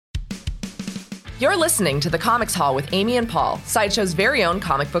You're listening to The Comics Hall with Amy and Paul, Sideshow's very own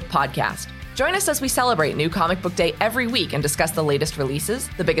comic book podcast. Join us as we celebrate New Comic Book Day every week and discuss the latest releases,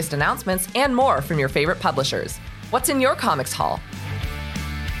 the biggest announcements, and more from your favorite publishers. What's in your Comics Hall?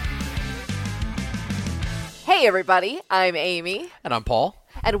 Hey everybody, I'm Amy. And I'm Paul.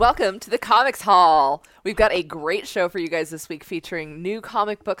 And welcome to the Comics Hall. We've got a great show for you guys this week featuring new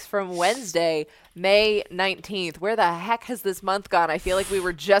comic books from Wednesday, May 19th. Where the heck has this month gone? I feel like we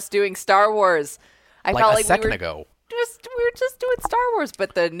were just doing Star Wars. I like felt a like second we were ago. We were just doing Star Wars,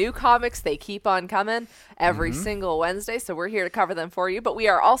 but the new comics, they keep on coming every single Wednesday, so we're here to cover them for you. But we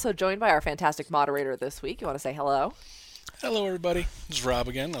are also joined by our fantastic moderator this week. You want to say hello? Hello, everybody. This is Rob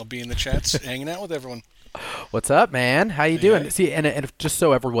again. I'll be in the chats hanging out with everyone. What's up, man? How you doing? Hey. See, and just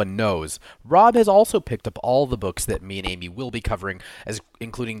so everyone knows, Rob has also picked up all the books that me and Amy will be covering, as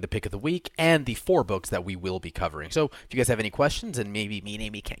including the pick of the week and the 4 books that we will be covering. So if you guys have any questions and maybe me and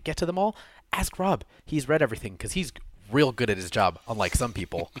Amy can't get to them all, ask Rob. He's read everything because he's real good at his job, unlike some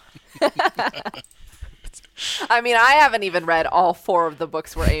people. I mean, I haven't even read all 4 of the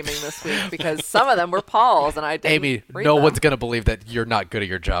books we're aiming this week because some of them were Paul's and I didn't Amy, read no them. one's gonna believe that you're not good at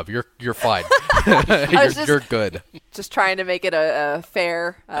your job. You're fine. You're good. Just trying to make it a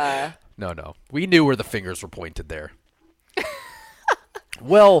fair... No. We knew where the fingers were pointed there.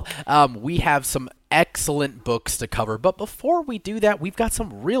 Well, we have some excellent books to cover, but before we do that, we've got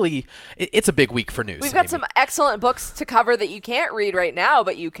some really... It's a big week for news. We've got Amy. some excellent books to cover that you can't read right now,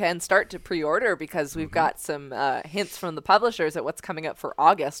 but you can start to pre-order because we've got some hints from the publishers at what's coming up for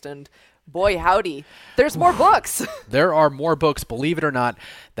August, and boy howdy, there's more books. There are more books, believe it or not.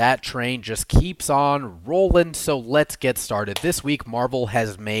 That train just keeps on rolling, so let's get started. This week, Marvel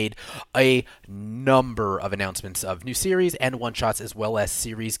has made a number of announcements of new series and one-shots, as well as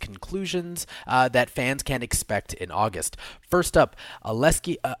series conclusions that fans can expect in August. First up,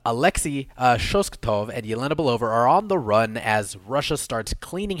 Alexei Shostkov and Yelena Belova are on the run as Russia starts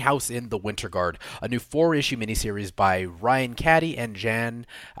cleaning house in the Winter Guard, a new 4-issue miniseries by Ryan Caddy and Jan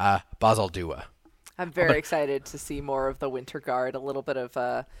Bazaldua. I'm very excited to see more of the Winter Guard. A little bit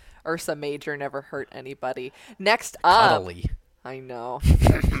of Ursa Major never hurt anybody. Next up... Cuddly. I know.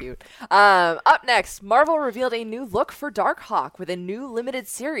 Very cute. Up next, Marvel revealed a new look for Darkhawk with a new limited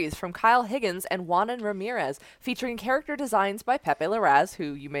series from Kyle Higgins and Juanan Ramirez, featuring character designs by Pepe Larraz,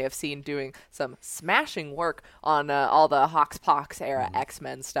 who you may have seen doing some smashing work on all the Hoxpox era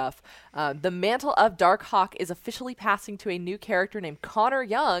X-Men stuff. The mantle of Darkhawk is officially passing to a new character named Connor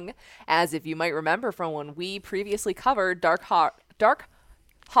Young, as if you might remember from when we previously covered Darkhawk,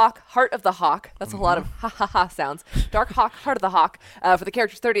 Heart of the Hawk. That's a lot of ha-ha-ha sounds. Darkhawk, Heart of the Hawk. For the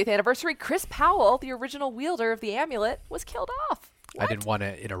character's 30th anniversary, Chris Powell, the original wielder of the amulet, was killed off. I didn't want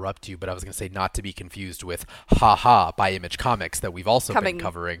to interrupt you, but I was going to say not to be confused with Ha Ha by Image Comics that we've also been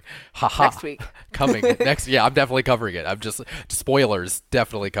covering. Ha Ha. Next week. Coming next. Yeah, I'm definitely covering it. I'm just, spoilers,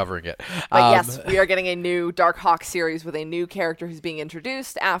 definitely covering it. But yes, we are getting a new Darkhawk series with a new character who's being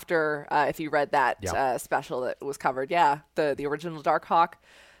introduced after, if you read that special that was covered. Yeah, the original Darkhawk.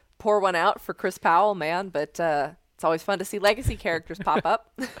 Pour one out for Chris Powell, man, but it's always fun to see legacy characters pop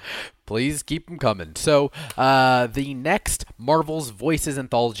up. Please keep them coming. So the next Marvel's Voices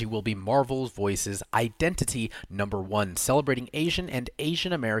anthology will be Marvel's Voices Identity #1, celebrating Asian and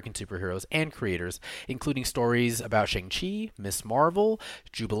Asian American superheroes and creators, including stories about Shang-Chi, Miss Marvel,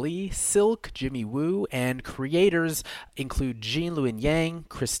 Jubilee, Silk, Jimmy Woo, and creators include Jean Luen Yang,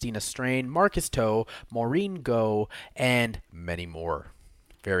 Christina Strain, Marcus To, Maureen Go, and many more.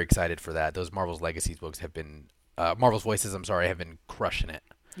 Very excited for that. Those Marvel's Legacies books have been... Marvel's Voices, have been crushing it.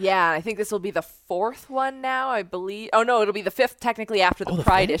 Yeah, I think this will be the 4th one now, I believe. Oh, no, it'll be the 5th technically after the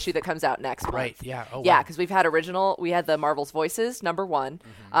Pride 5th? issue that comes out next month. Right, yeah. Oh, yeah, wow. because we've had we had the Marvel's Voices, #1.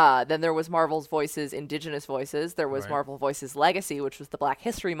 Then there was Marvel's Voices, Indigenous Voices. There was Marvel Voices Legacy, which was the Black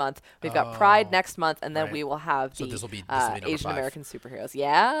History Month. We've got Pride next month, and then we will have So the this will be Asian 5. American superheroes.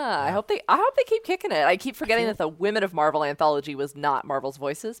 Yeah, I hope they keep kicking it. I keep forgetting that the Women of Marvel anthology was not Marvel's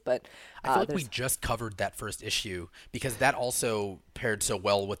Voices, but I feel like we just covered that first issue because that also paired so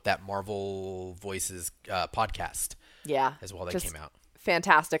well with that Marvel Voices podcast. Yeah, as well that came out.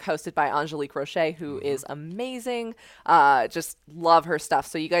 Fantastic, hosted by Angelique Roche, who is amazing. Just love her stuff.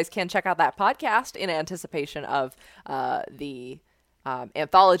 So you guys can check out that podcast in anticipation of the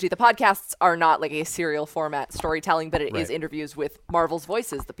anthology. The podcasts are not like a serial format storytelling, but it is Right. interviews with Marvel's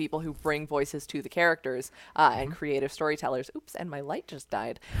voices, the people who bring voices to the characters and creative storytellers. Oops, and my light just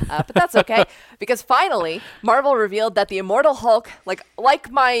died. But that's okay, because finally, Marvel revealed that the Immortal Hulk,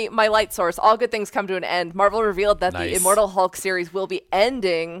 like my light source, all good things come to an end. Marvel revealed that the Nice. Immortal Hulk series will be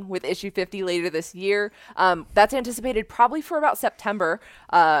ending with issue 50 later this year. That's anticipated probably for about September.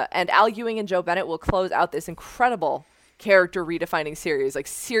 And Al Ewing and Joe Bennett will close out this incredible character redefining series. Like,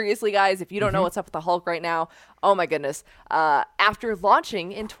 seriously, guys, if you don't know what's up with the Hulk right now, oh my goodness. After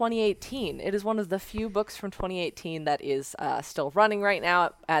launching in 2018, it is one of the few books from 2018 that is still running right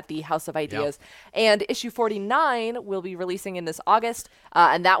now at the House of Ideas. And issue 49 will be releasing in this August,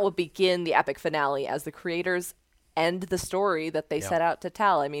 and that will begin the epic finale as the creators end the story that they set out to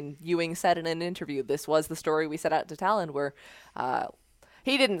tell. I mean, Ewing said in an interview, this was the story we set out to tell, and we're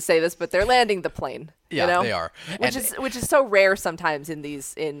he didn't say this, but they're landing the plane. Yeah, you know? they are. Which is so rare sometimes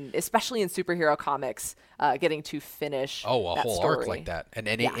especially in superhero comics, getting to finish. A that whole story. arc like that. And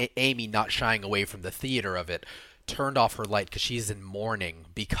Yeah. Amy not shying away from the theater of it, turned off her light because she's in mourning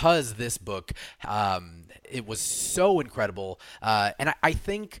because this book, it was so incredible. And I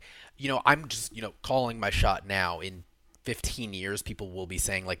think, I'm just, calling my shot now. In 15 years, people will be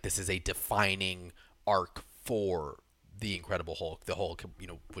saying, like, this is a defining arc for the Incredible Hulk, the Hulk,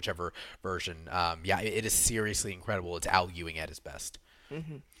 whichever version. It is seriously incredible. It's Al Ewing at his best.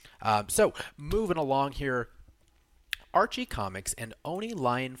 So moving along here, Archie Comics and Oni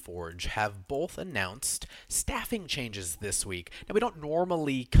Lion Forge have both announced staffing changes this week. Now, we don't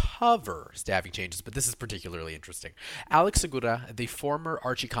normally cover staffing changes, but this is particularly interesting. Alex Segura, the former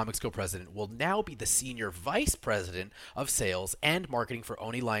Archie Comics co-president, will now be the senior vice president of sales and marketing for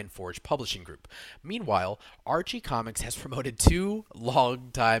Oni Lion Forge Publishing Group. Meanwhile, Archie Comics has promoted 2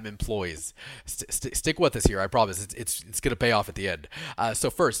 longtime employees. Stick with us here, I promise. It's going to pay off at the end. So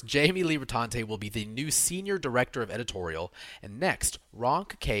first, Jamie Lee Rotante will be the new senior director of editorial. And next, Ron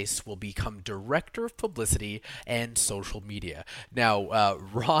Case will become director of publicity and social media. Now,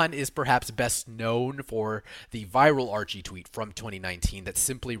 Ron is perhaps best known for the viral Archie tweet from 2019 that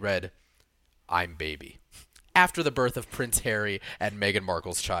simply read, "I'm baby," after the birth of Prince Harry and Meghan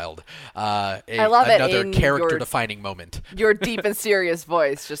Markle's child. I love it another in character-defining moment. Your deep and serious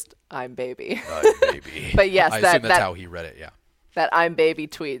voice, just "I'm baby." I'm baby. But yes, I assume that's that how he read it. Yeah. that "I'm baby"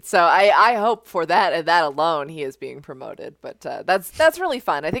 tweet. So I hope for that and that alone he is being promoted. But that's really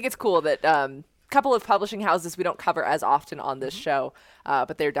fun. I think it's cool that couple of publishing houses we don't cover as often on this show,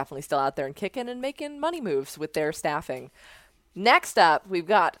 but they're definitely still out there and kicking and making money moves with their staffing. Next up, we've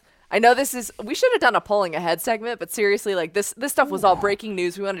got, I know we should have done a pulling ahead segment, but seriously, like this stuff was all breaking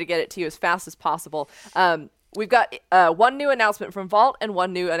news. We wanted to get it to you as fast as possible. We've got one new announcement from Vault and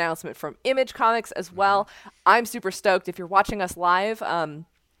one new announcement from Image Comics as well. I'm super stoked. If you're watching us live,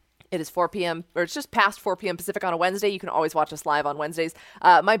 it is 4 p.m. or it's just past 4 p.m. Pacific on a Wednesday. You can always watch us live on Wednesdays.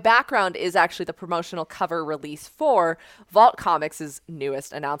 My background is actually the promotional cover release for Vault Comics'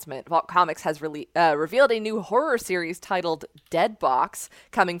 newest announcement. Vault Comics has revealed a new horror series titled Dead Box,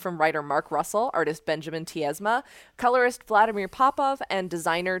 coming from writer Mark Russell, artist Benjamin Tiesma, colorist Vladimir Popov, and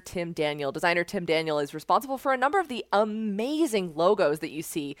designer Tim Daniel. Designer Tim Daniel is responsible for a number of the amazing logos that you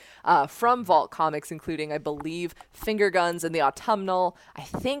see from Vault Comics, including, I believe, Finger Guns and the Autumnal. I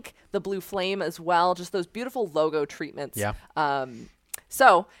think the Blue Flame as well, just those beautiful logo treatments. Yeah.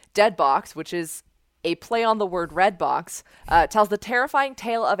 So, Dead Box, which is a play on the word Red Box, tells the terrifying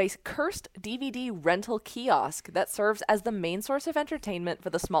tale of a cursed DVD rental kiosk that serves as the main source of entertainment for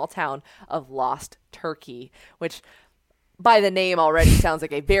the small town of Lost Turkey, which by the name already sounds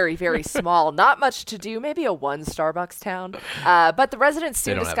like a very, very small, not much to do, maybe a 1 Starbucks town. But the residents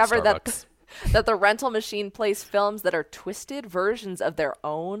soon don't have discovered Starbucks. that the rental machine plays films that are twisted versions of their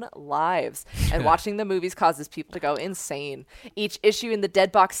own lives, and watching the movies causes people to go insane. Each issue in the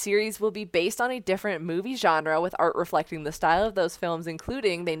Dead Box series will be based on a different movie genre, with art reflecting the style of those films,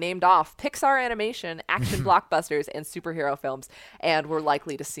 including, they named off, Pixar animation, action blockbusters, and superhero films, and we're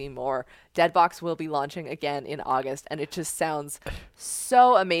likely to see more. Dead Box will be launching again in August, and it just sounds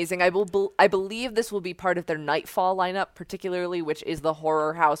so amazing. I believe this will be part of their Nightfall lineup, particularly, which is the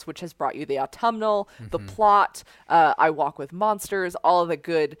horror house, which has brought you the Autumnal, the Plot, I Walk with Monsters, all of the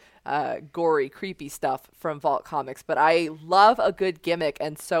good, gory, creepy stuff from Vault Comics. But I love a good gimmick,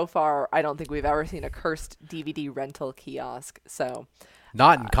 and so far, I don't think we've ever seen a cursed DVD rental kiosk. So,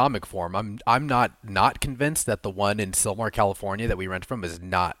 Not in comic form. I'm not convinced that the one in Silmar, California that we rent from is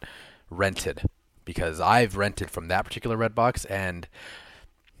not rented, because I've rented from that particular Redbox, and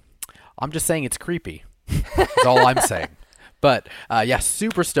I'm just saying it's creepy. That's all I'm saying. But yeah,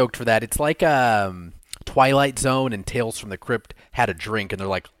 super stoked for that. It's like 20 Twilight Zone and Tales from the Crypt had a drink, and they're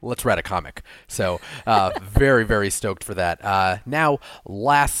like, let's write a comic. So very, very stoked for that. Now,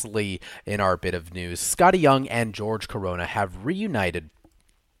 lastly, in our bit of news, Scotty Young and George Corona have reunited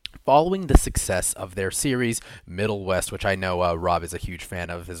following the success of their series Middle West, which I know Rob is a huge fan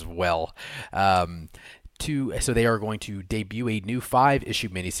of as well. So they are going to debut a new 5-issue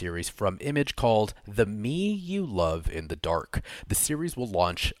miniseries from Image called The Me You Love in the Dark. The series will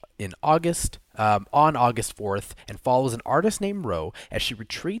launch in August, on August 4th, and follows an artist named Ro as she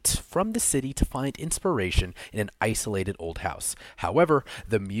retreats from the city to find inspiration in an isolated old house. However,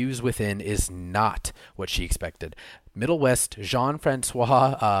 the muse within is not what she expected. Middle West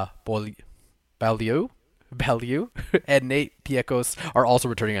Jean-Francois Beaulieu and Nate Piekos are also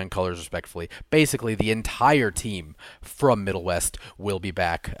returning on colors, respectively. Basically, the entire team from Middle West will be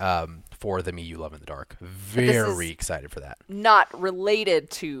back for The Me You Love in the Dark. Very excited for that. Not related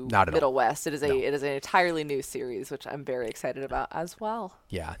to Not Middle all. West. It is an entirely new series, which I'm very excited about as well.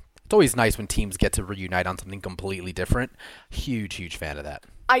 Yeah. It's always nice when teams get to reunite on something completely different. Huge fan of that.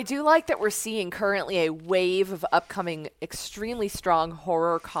 I do like that we're seeing currently a wave of upcoming extremely strong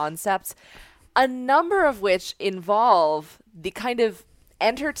horror concepts, a number of which involve the kind of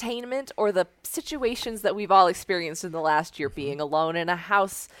entertainment or the situations that we've all experienced in the last year, being alone in a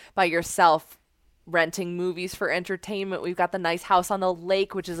house by yourself, renting movies for entertainment. We've got the nice house on the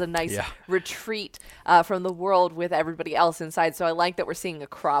lake, which is a nice retreat from the world with everybody else inside. So I like that we're seeing a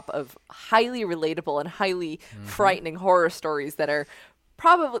crop of highly relatable and highly frightening horror stories that were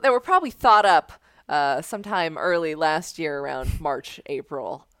probably thought up sometime early last year around March,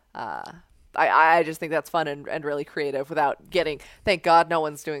 April. I just think that's fun and really creative without getting, thank God no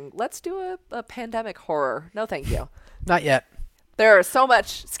one's doing, let's do a pandemic horror. No, thank you. Not yet. There are so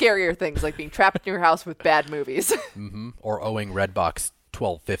much scarier things like being trapped in your house with bad movies. Or owing Redbox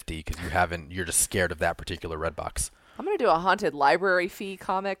 $12.50 because you're just scared of that particular Redbox. I'm going to do a haunted library fee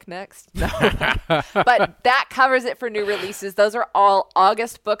comic next. No. But that covers it for new releases. Those are all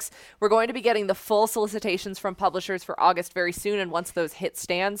August books. We're going to be getting the full solicitations from publishers for August very soon. And once those hit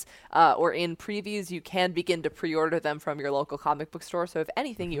stands or in previews, you can begin to pre-order them from your local comic book store. So if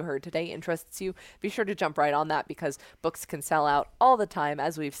anything you heard today interests you, be sure to jump right on that because books can sell out all the time,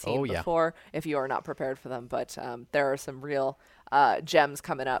 as we've seen before, if you are not prepared for them. But there are some real gems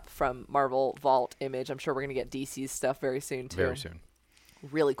coming up from Marvel, Vault, Image. I'm sure we're going to get DC's stuff very soon, too. Very soon.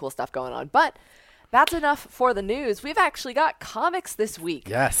 Really cool stuff going on. But that's enough for the news. We've actually got comics this week.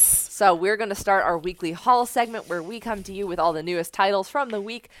 Yes. So we're going to start our weekly haul segment where we come to you with all the newest titles from the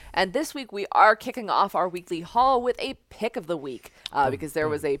week. And this week we are kicking off our weekly haul with a pick of the week because there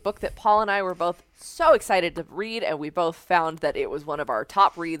was a book that Paul and I were both so excited to read, and we both found that it was one of our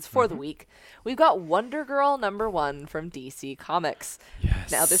top reads for the week. We've got Wonder Girl #1 from DC Comics.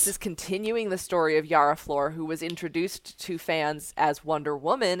 Yes. Now, this is continuing the story of Yara Flor, who was introduced to fans as Wonder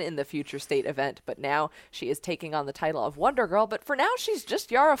Woman in the Future State event, but now she is taking on the title of Wonder Girl. But for now, she's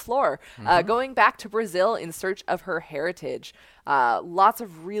just Yara Flor, going back to Brazil in search of her heritage. Lots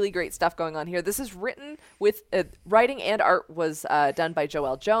of really great stuff going on here. This is written with writing and art was done by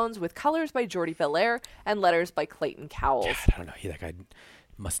Joelle Jones, with colors by Jordi Belair and letters by Clayton Cowles. God, I don't know. That guy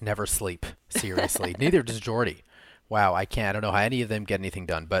must never sleep. Seriously. Neither does Jordi. Wow, I can't. I don't know how any of them get anything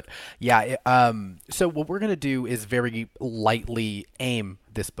done. But yeah, so what we're going to do is very lightly aim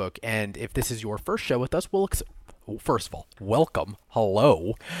this book. And if this is your first show with us, first of all, welcome.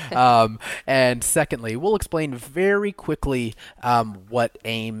 Hello. And secondly, we'll explain very quickly what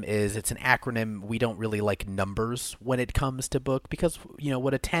AIM is. It's an acronym. We don't really like numbers when it comes to book because,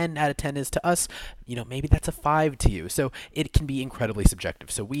 what a 10 out of 10 is to us, maybe that's a 5 to you. So it can be incredibly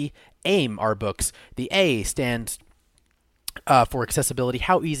subjective. So we AIM our books. The A stands for accessibility.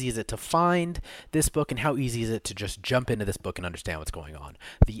 How easy is it to find this book, and how easy is it to just jump into this book and understand what's going on?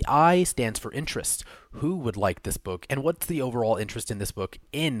 The I stands for interest. Who would like this book, and what's the overall interest in this book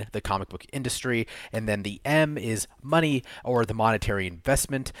in the comic book industry? And then the M is money, or the monetary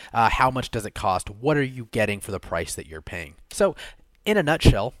investment. How much does it cost? What are you getting for the price that you're paying? So in a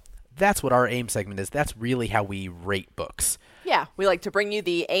nutshell, that's what our AIM segment is. That's really how we rate books. Yeah, we like to bring you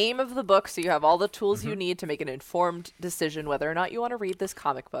the aim of the book so you have all the tools you need to make an informed decision whether or not you want to read this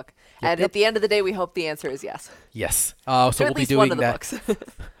comic book. And at the end of the day, we hope the answer is yes. Yes. So we'll be doing one of the that. books.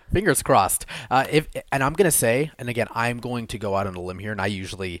 Fingers crossed. And I'm going to say, and again, I'm going to go out on a limb here, and I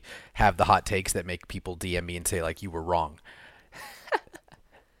usually have the hot takes that make people DM me and say, like, you were wrong.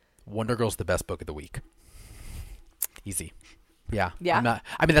 Wonder Girl's the best book of the week. Easy. Yeah.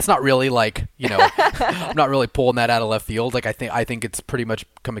 That's not really like, I'm not really pulling that out of left field. Like I think it's pretty much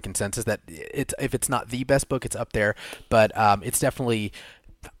come a consensus that if it's not the best book, it's up there, but it's definitely,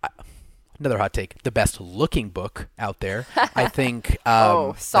 I'm another hot take, the best looking book out there. I think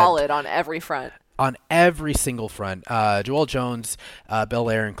solid on every front. On every single front. Joelle Jones,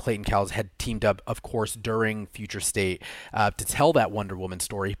 Belair, and Clayton Cowles had teamed up, of course, during Future State to tell that Wonder Woman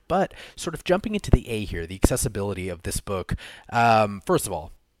story. But sort of jumping into the A here, the accessibility of this book. First of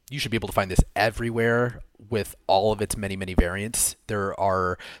all, you should be able to find this everywhere with all of its many, many variants. There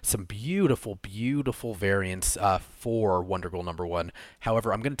are some beautiful, beautiful variants for Wonder Girl #1.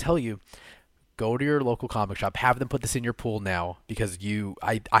 However, I'm going to tell you, go to your local comic shop, have them put this in your pool now, because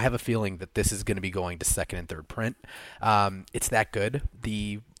I have a feeling that this is going to be going to second and third print. It's that good.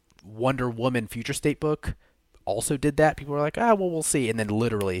 The Wonder Woman Future State book also did that. People were like, well, we'll see. And then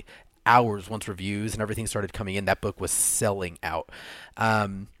literally hours once reviews and everything started coming in, that book was selling out.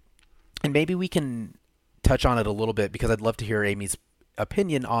 And maybe we can touch on it a little bit, because I'd love to hear Amy's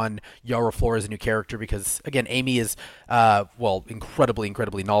opinion on Yara Flor as a new character, because again, Amy is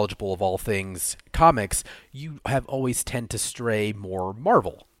incredibly knowledgeable of all things comics. You have always tend to stray more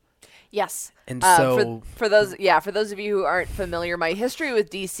Marvel. Yes. And so for those of you who aren't familiar, my history with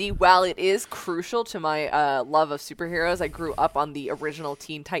DC, while it is crucial to my love of superheroes, I grew up on the original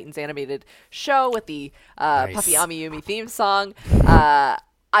Teen Titans animated show with the Puppy Amiyumi theme song.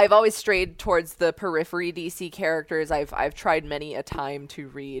 I've always strayed towards the periphery DC characters. I've tried many a time to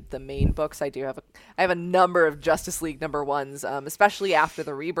read the main books. I have a number of Justice League #1s, especially after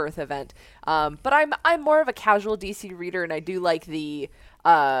the Rebirth event. But I'm more of a casual DC reader, and I do like the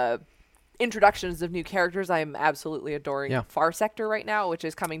introductions of new characters. I'm absolutely adoring Far Sector right now, which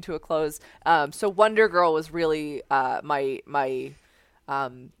is coming to a close. So Wonder Girl was really my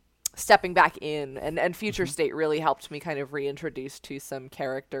stepping back in, and Future State really helped me kind of reintroduce to some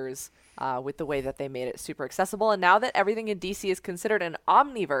characters with the way that they made it super accessible. And now that everything in DC is considered an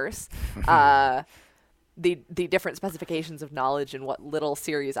omniverse, the different specifications of knowledge in what little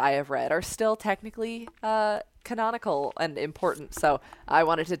series I have read are still technically canonical and important. So I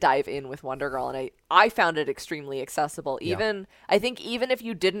wanted to dive in with Wonder Girl, and I found it extremely accessible. I think even if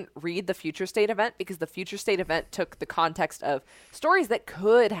you didn't read the Future State event, because the Future State event took the context of stories that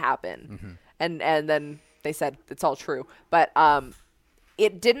could happen, and then they said it's all true, but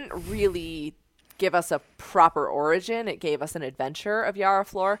it didn't really give us a proper origin. It gave us an adventure of Yara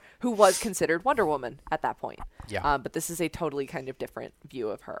Flor, who was considered Wonder Woman at that point. But this is a totally kind of different view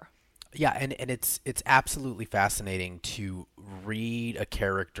of her. Yeah, and it's absolutely fascinating to read a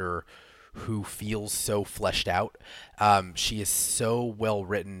character who feels so fleshed out. She is so well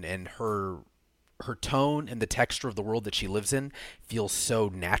written, and her tone and the texture of the world that she lives in feels so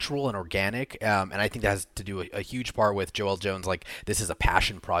natural and organic. And I think that has to do a huge part with Joelle Jones. Like, this is a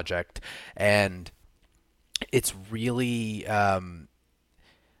passion project, and it's really I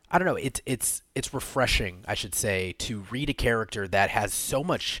don't know. It's refreshing, I should say, to read a character that has so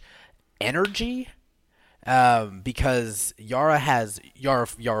much energy, because Yara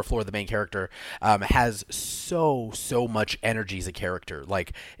Flor, the main character, has so much energy as a character.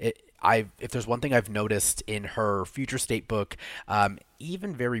 Like, if there's one thing I've noticed in her Future State book,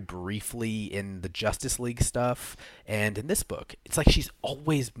 even very briefly in the Justice League stuff and in this book, it's like she's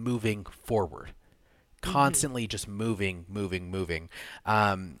always moving forward. Constantly just moving.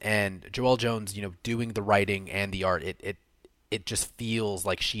 And Joelle Jones, doing the writing and the art, it just feels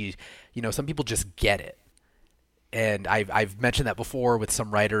like she, some people just get it. And I've mentioned that before with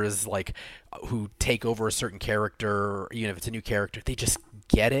some writers, like, who take over a certain character, if it's a new character, they just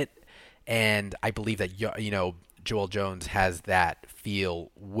get it. And I believe that, Joelle Jones has that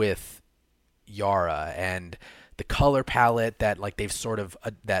feel with Yara, and the color palette that, like,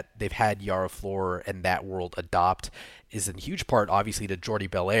 that they've had Yara Flor and that world adopt is in huge part, obviously, to Jordie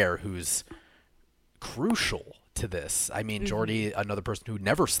Bellaire, who's crucial to this. I mean, Jordie, another person who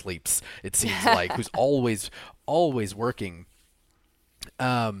never sleeps, it seems like, who's always working.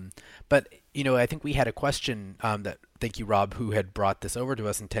 But, I think we had a question that, thank you, Rob, who had brought this over to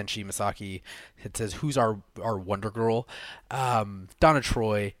us, and Tenchi Masaki had says, who's our Wonder Girl? Donna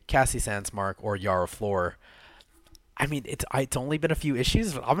Troy, Cassie Sandsmark, or Yara Flor? I mean, it's only been a few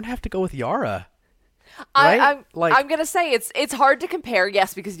issues, but I'm going to have to go with Yara. Right? I'm gonna say it's hard to compare,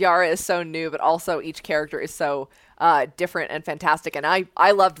 yes, because Yara is so new, but also each character is so different and fantastic. And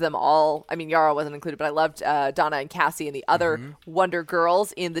I loved them all. I mean, Yara wasn't included, but I loved Donna and Cassie and the other Wonder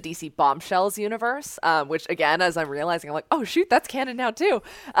Girls in the DC Bombshells universe. Which, again, as I'm realizing, I'm like, oh shoot, that's canon now too.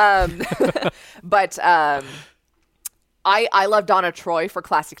 But I love Donna Troy for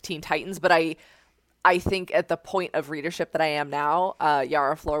classic Teen Titans, but I think at the point of readership that I am now,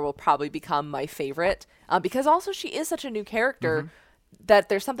 Yara Flor will probably become my favorite, because also she is such a new character. that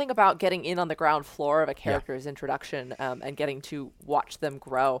there's something about getting in on the ground floor of a character's introduction and getting to watch them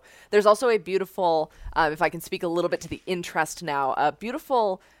grow. There's also a beautiful, if I can speak a little bit to the interest now, a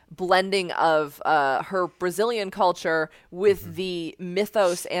beautiful blending of her Brazilian culture with the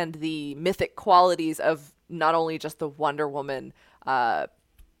mythos and the mythic qualities of not only just the Wonder Woman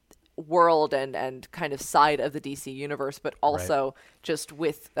world and kind of side of the DC universe, but also just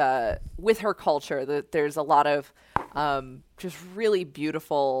with her culture. There's a lot of just really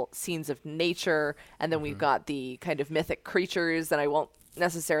beautiful scenes of nature, and then we've got the kind of mythic creatures, and I won't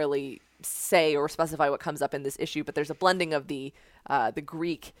necessarily say or specify what comes up in this issue, but there's a blending of the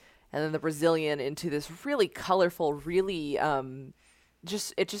Greek and then the Brazilian into this really colorful, really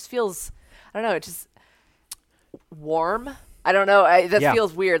it just feels, I don't know, it just warm. I don't know. That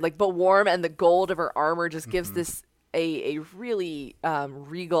feels weird. But warm, and the gold of her armor just gives this a really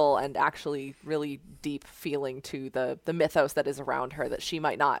regal and actually really deep feeling to the mythos that is around her that she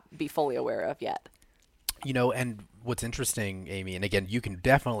might not be fully aware of yet. And what's interesting, Amy, and again, you can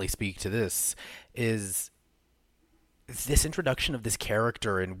definitely speak to this, is this introduction of this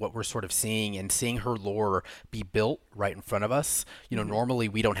character and what we're sort of seeing, and seeing her lore be built right in front of us. Normally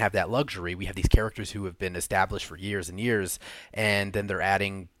we don't have that luxury. We have these characters who have been established for years and years, and then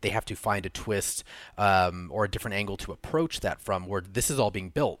they have to find a twist or a different angle to approach that from, where this is all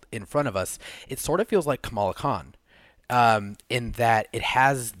being built in front of us. It sort of feels like Kamala Khan in that it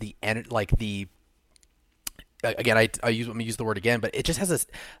has again, I'm going to use the word again, but it just has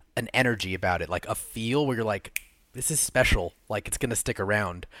an energy about it, like a feel where you're like, this is special, like it's going to stick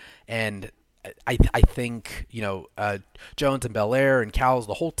around. And I think, Jones and Belair and Cowles,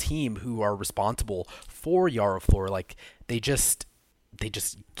 the whole team who are responsible for Yara Flor, like they just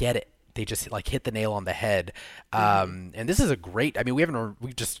get it. They just hit the nail on the head. And this is a great,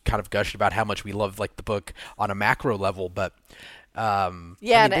 we just kind of gushed about how much we love the book on a macro level, but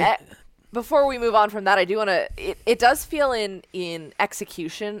before we move on from that, I do want to. It does feel in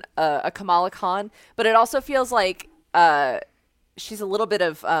execution a Kamala Khan, but it also feels like she's a little bit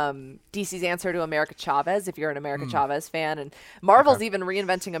of DC's answer to America Chavez, if you're an America Chavez fan. And Marvel's even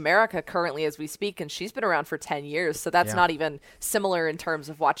reinventing America currently as we speak, and she's been around for 10 years, so that's not even similar in terms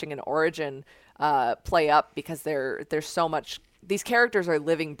of watching an origin play up, because there's so much. These characters are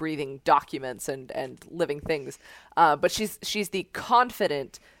living, breathing documents and living things. But she's the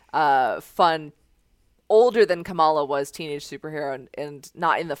confident, fun, older than Kamala was teenage superhero, and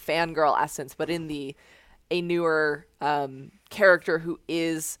not in the fangirl essence, but in a newer character who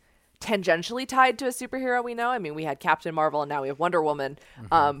is tangentially tied to a superhero we know. We had Captain Marvel, and now we have Wonder Woman,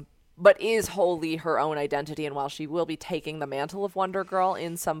 but is wholly her own identity. And while she will be taking the mantle of Wonder Girl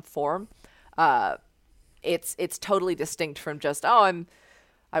in some form, it's totally distinct from just,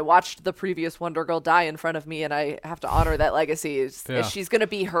 I watched the previous Wonder Girl die in front of me, and I have to honor that legacy. She's going to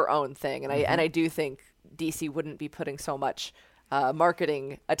be her own thing, and I do think DC wouldn't be putting so much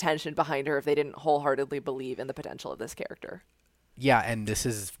marketing attention behind her if they didn't wholeheartedly believe in the potential of this character. Yeah, and this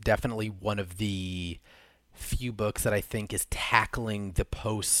is definitely one of the few books that I think is tackling the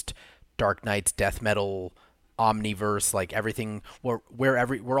post Dark Knight's death metal omniverse, everything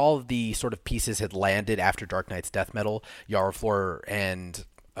where all of the sort of pieces had landed after Dark Knight's death metal. Yara Flor and,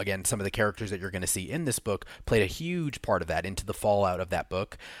 again, some of the characters that you're going to see in this book played a huge part of that into the fallout of that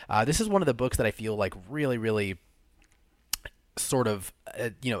book. This is one of the books that I feel like really, really sort of,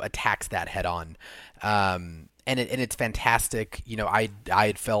 attacks that head on. And it's fantastic. I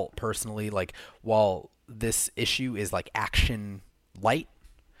had felt personally while this issue is action light,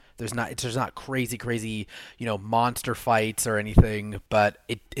 there's not crazy, monster fights or anything, but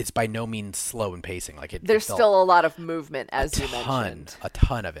it's by no means slow in pacing. There's still a lot of movement, as you mentioned. A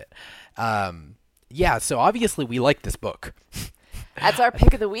ton of it. So obviously we like this book. That's our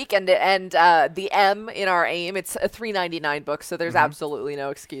pick of the week, and the M in our aim. It's a $3.99 book, so there's absolutely no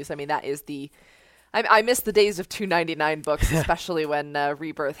excuse. That is I miss the days of $2.99 books, especially when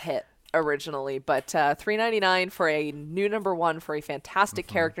Rebirth hit originally. But $3.99 for a new #1 for a fantastic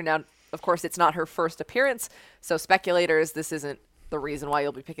character. Now, of course, it's not her first appearance, so speculators, this isn't the reason why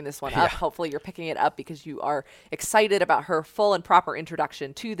you'll be picking this one up. Hopefully you're picking it up because you are excited about her full and proper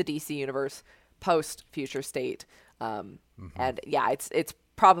introduction to the DC universe post Future State. And it's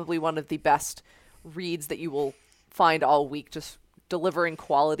probably one of the best reads that you will find all week, just delivering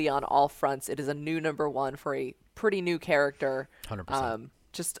quality on all fronts. It is a new #1 for a pretty new character. 100%.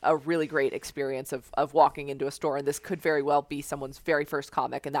 Just a really great experience of walking into a store, and this could very well be someone's very first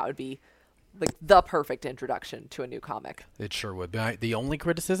comic, and that would be the perfect introduction to a new comic. It sure would. The only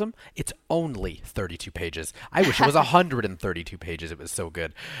criticism, it's only 32 pages. I wish it was 132 pages. It was so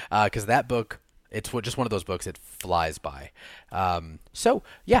good. Because that book, It's just one of those books. It flies by. So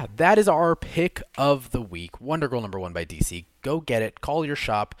yeah, that is our pick of the week. Wonder Girl #1 by DC. Go get it. Call your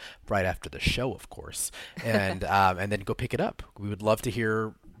shop right after the show, of course, and and then go pick it up. We would love to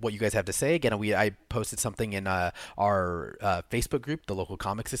hear what you guys have to say. Again, I posted something in our Facebook group, the Local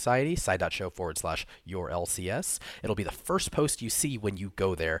Comic Society, side.show/yourLCS. It'll be the first post you see when you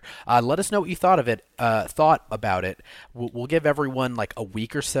go there. Let us know what you thought about it. We'll give everyone like a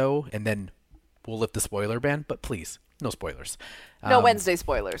week or so, and then we'll lift the spoiler ban, but please, no spoilers. No Wednesday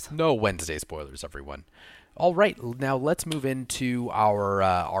spoilers. No Wednesday spoilers, everyone. All right, now let's move into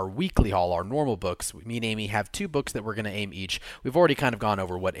our weekly haul, our normal books. Me and Amy have 2 books that we're going to aim each. We've already kind of gone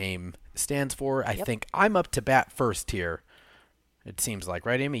over what AIM stands for. I think I'm up to bat first here. It seems like,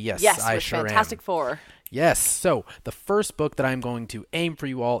 right, Amy? Yes, I with sure Fantastic am. Four. Yes, so the first book that I'm going to aim for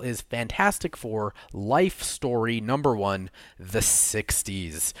you all is Fantastic Four Life Story #1, The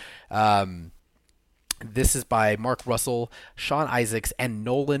 60s. This is by Mark Russell, Sean Izaakse, and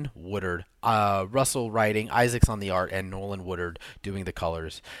Nolan Woodard. Russell writing, Isaacs on the art, and Nolan Woodard doing the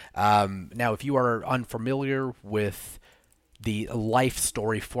colors. Now, if you are unfamiliar with the life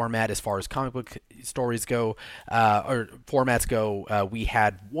story format as far as comic book stories go, or formats go, we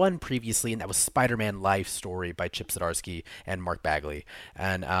had one previously, and that was Spider-Man Life Story by Chip Zdarsky and Mark Bagley.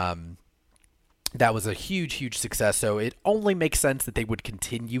 And that was a huge, huge success, so it only makes sense that they would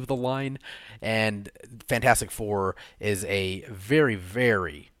continue the line, and Fantastic Four is a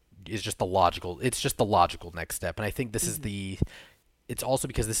very, it's just the logical next step, and I think this is it's also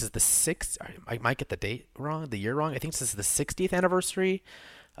because this is the 6th, I might get the date wrong, the year wrong, I think this is the 60th anniversary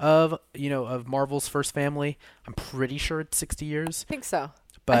of Marvel's first family. I'm pretty sure it's 60 years. I think so.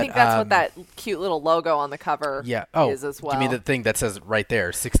 But, I think that's what that cute little logo on the cover is as well. You mean the thing that says right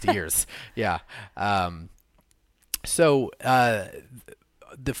there, 60 years? Yeah. So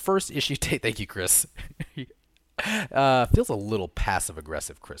the first issue, thank you, Chris. Feels a little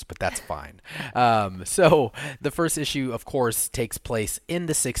passive-aggressive, Chris, but that's fine. So the first issue, of course, takes place in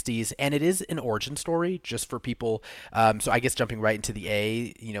the 60s, and it is an origin story just for people. So I guess jumping right into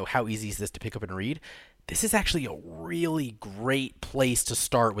the how easy is this to pick up and read? This is actually a really great place to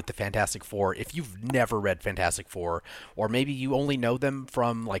start with the Fantastic Four if you've never read Fantastic Four, or maybe you only know them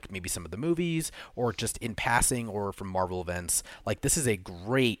from like maybe some of the movies or just in passing or from Marvel events. Like, this is a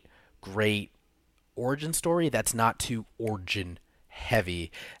great origin story that's not too origin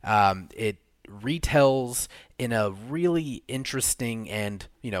heavy. It retells in a really interesting and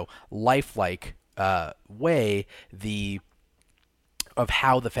lifelike way of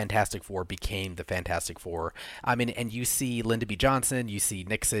how the Fantastic Four became the Fantastic Four. I mean, and you see Lyndon B. Johnson, you see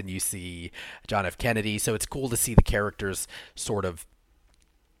Nixon, you see John F. Kennedy, so it's cool to see the characters sort of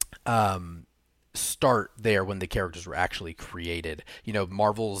start there when the characters were actually created.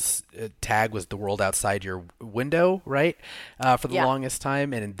 Marvel's tag was the world outside your window, right? For the longest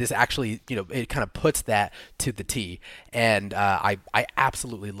time. And this actually, it kind of puts that to the T. And I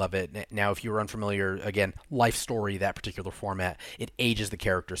absolutely love it. Now, if you're unfamiliar, again, Life Story, that particular format, it ages the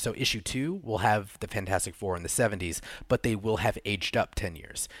character. So issue 2 will have the Fantastic Four in the 70s, but they will have aged up 10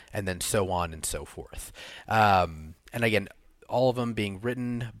 years, and then so on and so forth. And again, all of them being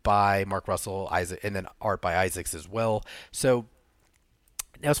written by Mark Russell, Isaac, and then art by Izaakse as well. So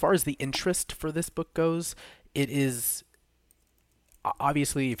now, as far as the interest for this book goes, it is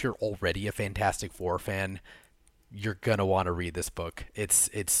obviously, if you're already a Fantastic Four fan, you're gonna want to read this book. It's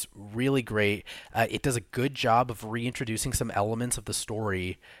really great. It does a good job of reintroducing some elements of the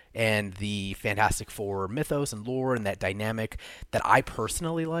story and the Fantastic Four mythos and lore and that dynamic that I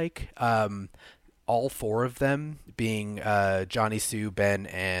personally like. All 4 of them being Johnny, Sue, Ben,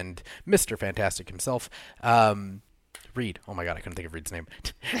 and Mr. Fantastic himself. Reed. Oh my God, I couldn't think of Reed's name.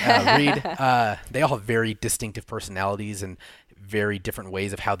 Reed. They all have very distinctive personalities and very different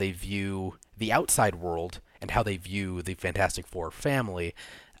ways of how they view the outside world and how they view the Fantastic Four family.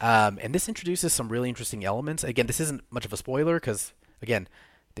 And this introduces some really interesting elements. Again, this isn't much of a spoiler because, again,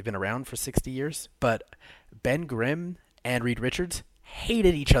 they've been around for 60 years. But Ben Grimm and Reed Richards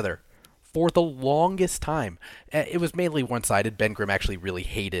hated each other for the longest time. It was mainly one-sided. Ben Grimm actually really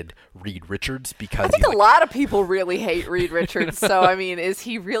hated Reed Richards because I think a lot of people really hate Reed Richards. So, I mean, is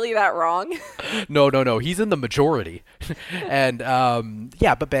he really that wrong? No. He's in the majority. And,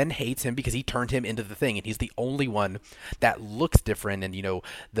 but Ben hates him because he turned him into the Thing, and he's the only one that looks different. And,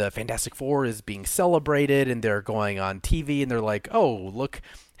 the Fantastic Four is being celebrated, and they're going on TV, and they're like, oh, look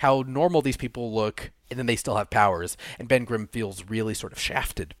how normal these people look, and then they still have powers. And Ben Grimm feels really sort of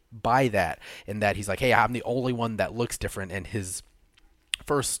shafted by that, in that he's like, hey, I'm the only one that looks different. And his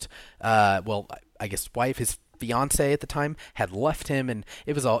first, wife, his fiance at the time had left him, and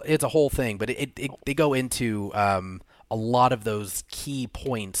it's a whole thing. But they go into a lot of those key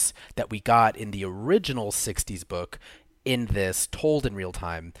points that we got in the original 60s book in this, told in real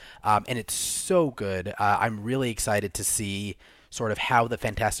time, and it's so good. I'm really excited to see sort of how the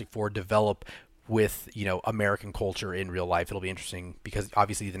Fantastic Four develop with, American culture in real life. It'll be interesting because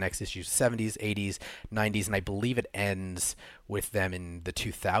obviously the next issue is 70s, 80s, 90s, and I believe it ends with them in the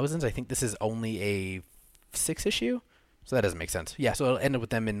 2000s. I think this is only a 6 issue, so that doesn't make sense. Yeah, so it'll end up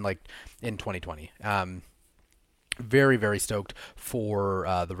with them in 2020. Very, very stoked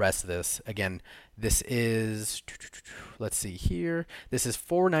for the rest of this. Again, this is, let's see here. This is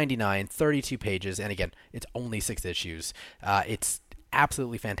 $4.99, 32 pages, and again, it's only 6 issues. It's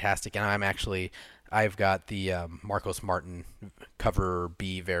absolutely fantastic, and I've got the Marcos Martin cover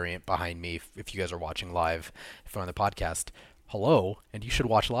B variant behind me. If you guys are watching live, if you're on the podcast, hello, and you should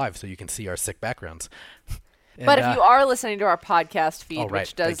watch live so you can see our sick backgrounds. But if you are listening to our podcast feed,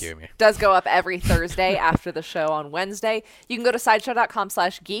 right. which does go up every Thursday after the show on Wednesday, you can go to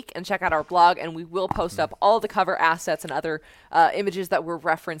sideshow.com/geek and check out our blog, and we will post up all the cover assets and other images that were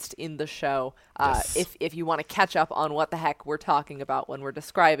referenced in the show if you want to catch up on what the heck we're talking about when we're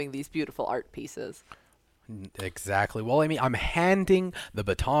describing these beautiful art pieces. Exactly. Well, Amy, I'm handing the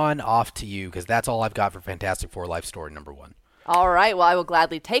baton off to you because that's all I've got for Fantastic Four Life Story number 1. All right, well, I will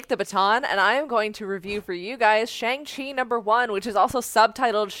gladly take the baton, and I am going to review for you guys Shang-Chi number 1, which is also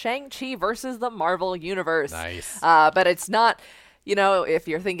subtitled Shang-Chi versus the Marvel Universe. Nice. But it's not, if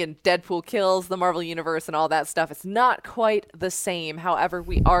you're thinking Deadpool kills the Marvel Universe and all that stuff, it's not quite the same. However,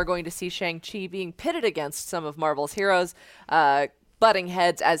 we are going to see Shang-Chi being pitted against some of Marvel's heroes, butting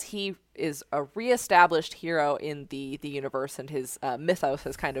heads as he is a reestablished hero in the universe, and his mythos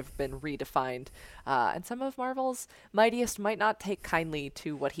has kind of been redefined. And some of Marvel's mightiest might not take kindly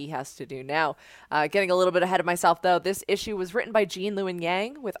to what he has to do now. Getting a little bit ahead of myself, though, this issue was written by Jean Lewin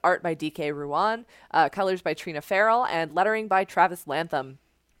Yang, with art by D.K. Ruan, colors by Trina Farrell, and lettering by Travis Lantham.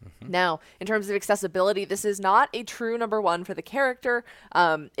 Now, in terms of accessibility, this is not a true number 1 for the character.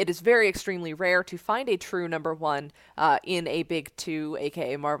 It is very extremely rare to find a true number 1 in a big 2,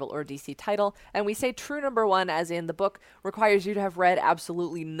 aka Marvel or DC title. And we say true number 1 as in the book requires you to have read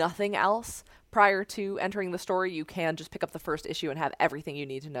absolutely nothing else prior to entering the story. You can just pick up the first issue and have everything you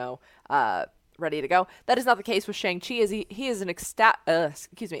need to know ready to go. That is not the case with Shang-Chi, as he is an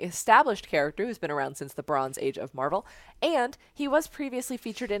established character who's been around since the Bronze Age of Marvel, and he was previously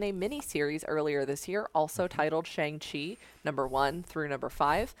featured in a mini-series earlier this year, also titled Shang-Chi number 1 through number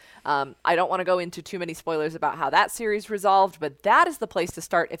 5. I don't want to go into too many spoilers about how that series resolved, but that is the place to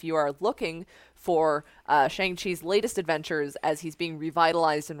start if you are looking for Shang-Chi's latest adventures as he's being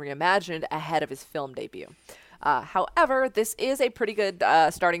revitalized and reimagined ahead of his film debut. However, this is a pretty good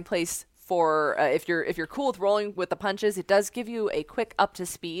starting place for if you're cool with rolling with the punches. It does give you a quick up to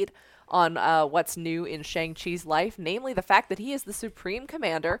speed on what's new in Shang-Chi's life, namely the fact that he is the supreme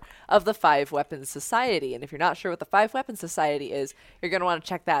commander of the Five Weapons Society. And if you're not sure what the Five Weapons Society is, you're going to want to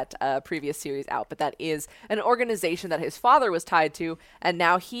check that previous series out. But that is an organization that his father was tied to, and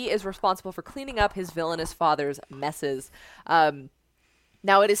now he is responsible for cleaning up his villainous father's messes.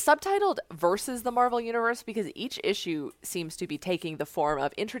 Now, it is subtitled Versus the Marvel Universe because each issue seems to be taking the form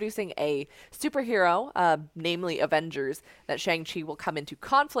of introducing a superhero, namely Avengers, that Shang-Chi will come into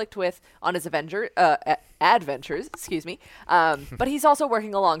conflict with on his adventures, but he's also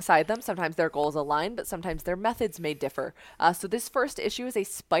working alongside them. Sometimes their goals align, but sometimes their methods may differ. So this first issue is a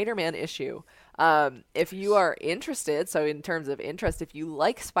Spider-Man issue. If you are interested, so in terms of interest, if you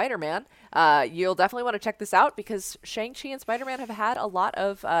like Spider-Man, you'll definitely want to check this out because Shang-Chi and Spider-Man have had a lot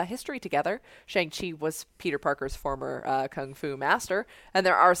of history together. Shang-Chi was Peter Parker's former Kung Fu master, and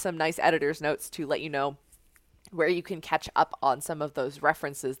there are some nice editor's notes to let you know where you can catch up on some of those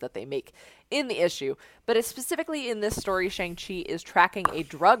references that they make in the issue. But it's specifically in this story, Shang-Chi is tracking a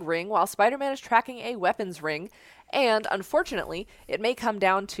drug ring while Spider-Man is tracking a weapons ring. And unfortunately, it may come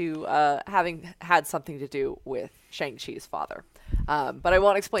down to having had something to do with Shang-Chi's father. But I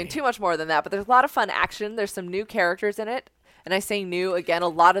won't explain too much more than that. But there's a lot of fun action. There's some new characters in it. And I say new, again, a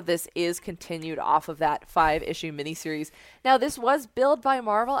lot of this is continued off of that 5-issue miniseries. Now, this was billed by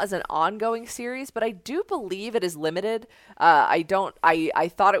Marvel as an ongoing series, but I do believe it is limited. I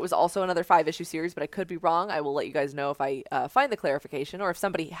thought it was also another 5-issue series, but I could be wrong. I will let you guys know if I find the clarification, or if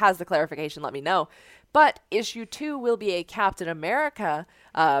somebody has the clarification, let me know. But issue 2 will be a Captain America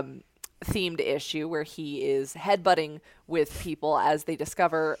themed issue where he is headbutting with people as they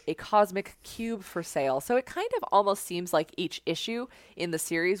discover a cosmic cube for sale. So it kind of almost seems like each issue in the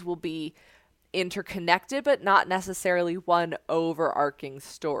series will be interconnected, but not necessarily one overarching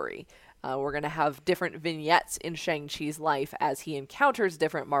story. We're going to have different vignettes in Shang-Chi's life as he encounters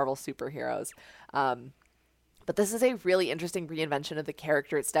different Marvel superheroes. But this is a really interesting reinvention of the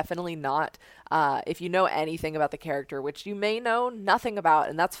character. It's definitely not, if you know anything about the character, which you may know nothing about,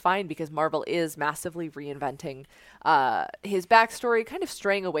 and that's fine because Marvel is massively reinventing his backstory, kind of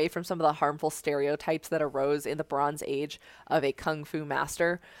straying away from some of the harmful stereotypes that arose in the Bronze Age of a kung fu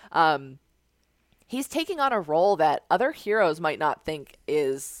master. He's taking on a role that other heroes might not think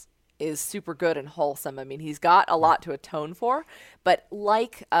is super good and wholesome. I mean, he's got a lot to atone for, but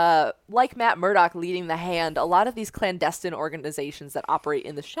like Matt Murdock leading the Hand, a lot of these clandestine organizations that operate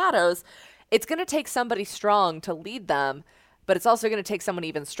in the shadows, it's going to take somebody strong to lead them, but it's also going to take someone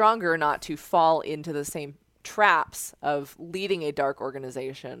even stronger not to fall into the same traps of leading a dark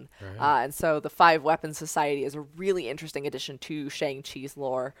organization. Right. And so the Five Weapons Society is a really interesting addition to Shang-Chi's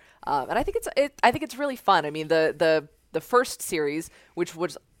lore. And I think it's really fun. I mean, the first series, which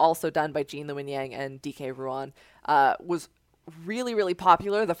was also done by Jean Lewin Yang and DK Ruan, was really, really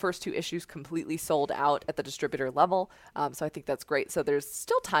popular. The first 2 issues completely sold out at the distributor level. So I think that's great. So there's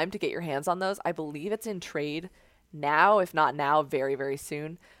still time to get your hands on those. I believe it's in trade now, if not now, very, very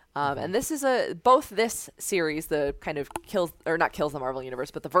soon. And this is both this series, the kind of not kills the Marvel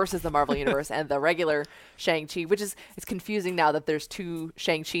Universe, but the versus the Marvel Universe and the regular Shang-Chi, which it's confusing now that there's 2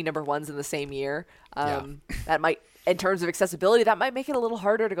 Shang-Chi #1s in the same year. That might, in terms of accessibility, that might make it a little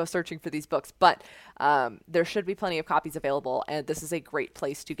harder to go searching for these books, but there should be plenty of copies available, and this is a great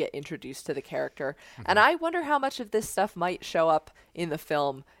place to get introduced to the character. And I wonder how much of this stuff might show up in the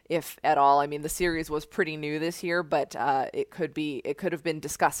film, if at all. I mean, the series was pretty new this year, but it could have been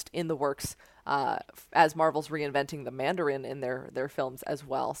discussed in the works as Marvel's reinventing the Mandarin in their films as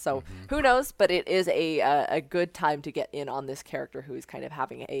well. So who knows? But it is a good time to get in on this character who is kind of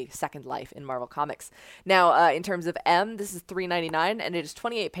having a second life in Marvel Comics. Now, in terms of M, this is $3.99, and it is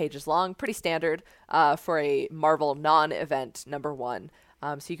 28 pages long, pretty standard for a Marvel non-event #1.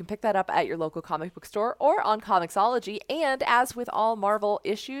 So you can pick that up at your local comic book store or on Comixology. And as with all Marvel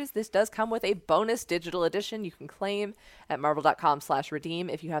issues, this does come with a bonus digital edition you can claim at marvel.com/redeem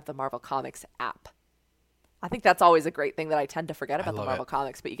if you have the Marvel Comics app. I think that's always a great thing that I tend to forget about the Marvel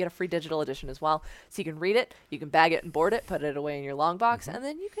Comics, but you get a free digital edition as well. So you can read it, you can bag it and board it, put it away in your long box, and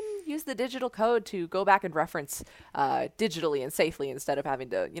then you can use the digital code to go back and reference digitally and safely instead of having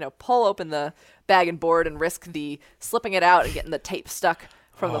to, pull open the bag and board and risk the slipping it out and getting the tape stuck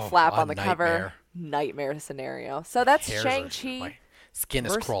from the flap on the cover. Nightmare scenario. So that's Shang-Chi. My skin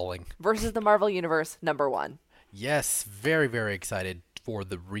is crawling. Versus the Marvel Universe #1. Yes, very, very excited for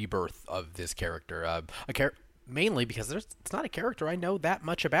the rebirth of this character. Mainly because it's not a character I know that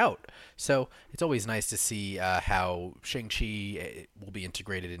much about. So it's always nice to see how Shang-Chi will be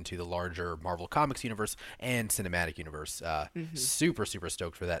integrated into the larger Marvel Comics universe and cinematic universe. Super, super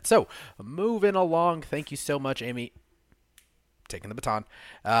stoked for that. So moving along. Thank you so much, Amy. Taking the baton.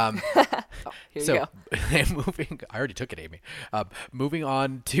 Here you go. I already took it, Amy. Moving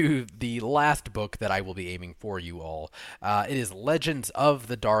on to the last book that I will be aiming for you all. It is Legends of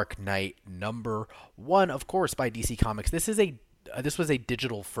the Dark Knight #1, of course, by DC Comics. This was a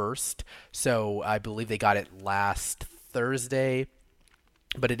digital first, so I believe they got it last Thursday.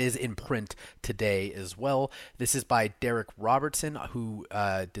 But it is in print today as well. This is by Derek Robertson, who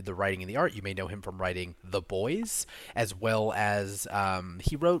did the writing and the art. You may know him from writing The Boys, as well as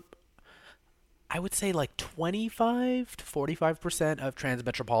he wrote, I would say, like 25 to 45% of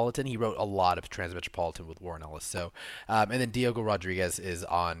Transmetropolitan. He wrote a lot of Transmetropolitan with Warren Ellis. So, and then Diego Rodriguez is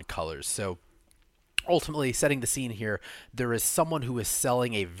on colors. So, ultimately, setting the scene here, there is someone who is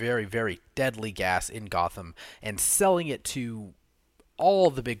selling a very, very deadly gas in Gotham and selling it to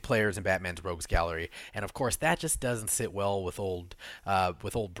all the big players in Batman's Rogues Gallery, and of course that just doesn't sit well with old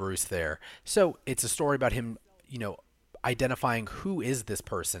Bruce there. So it's a story about him, identifying who is this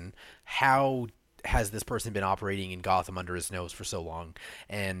person, how has this person been operating in Gotham under his nose for so long,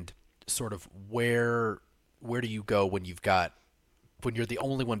 and sort of where do you go when you're the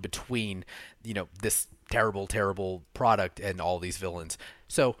only one between this terrible product and all these villains.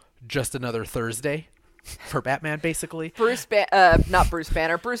 So just another Thursday for Batman, basically. Not Bruce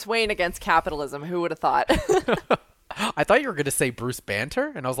Banner. Bruce Wayne against capitalism. Who would have thought? I thought you were going to say Bruce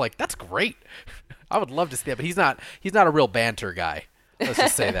Banter, and I was like, that's great. I would love to see that, but he's not a real banter guy. Let's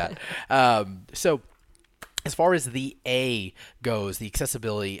just say that. So as far as the A goes, the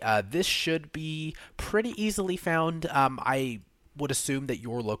accessibility, this should be pretty easily found. I would assume that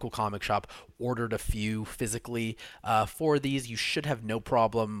your local comic shop ordered a few physically for these. You should have no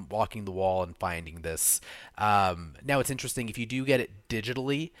problem walking the wall and finding this. Now, it's interesting if you do get it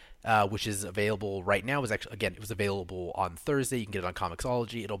digitally, which is available right now. It was available on Thursday. You can get it on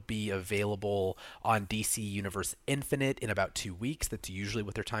Comixology. It'll be available on DC Universe Infinite in about 2 weeks. That's usually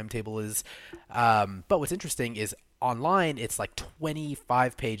what their timetable is. But what's interesting is online, it's like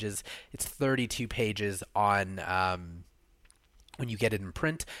 25 pages. It's 32 pages on when you get it in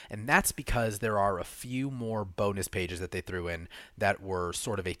print, and that's because there are a few more bonus pages that they threw in that were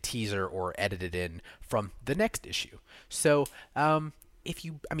sort of a teaser or edited in from the next issue. So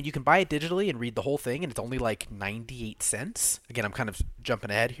you can buy it digitally and read the whole thing, and it's only like 98 cents. Again, I'm kind of jumping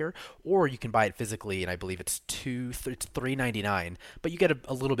ahead here. Or you can buy it physically, and I believe it's $3.99. But you get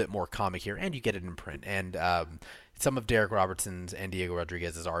a little bit more comic here, and you get it in print. And some of Derek Robertson's and Diego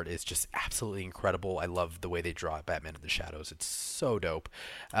Rodriguez's art is just absolutely incredible. I love the way they draw Batman in the shadows. It's so dope.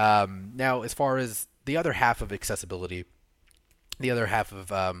 Now, as far as the other half of accessibility, the other half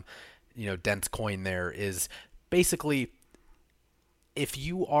of Dent's coin there is basically, if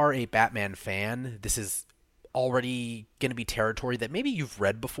you are a Batman fan, this is already going to be territory that maybe you've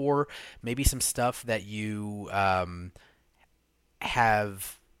read before, maybe some stuff that you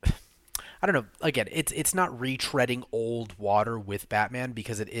have. I don't know. Again, it's not retreading old water with Batman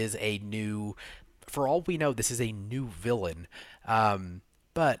because it is a new. For all we know, this is a new villain,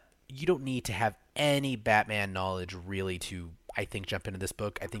 but you don't need to have any Batman knowledge really to, I think, jump into this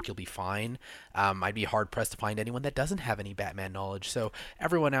book. I think you'll be fine. I'd be hard-pressed to find anyone that doesn't have any Batman knowledge, so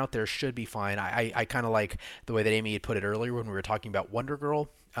everyone out there should be fine. I kind of like the way that Amy had put it earlier when we were talking about Wonder Girl.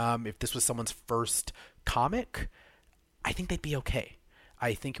 If this was someone's first comic, I think they'd be okay.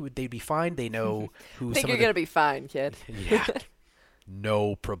 I think they'd be fine. They know who I think you're going to be fine, kid. Yeah.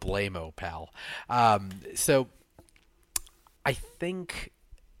 No problemo, pal. So I think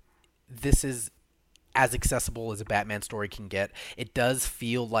this is as accessible as a Batman story can get. It does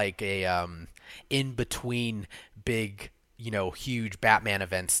feel like a in between big, huge Batman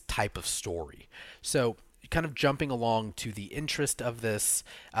events type of story. So kind of jumping along to the interest of this,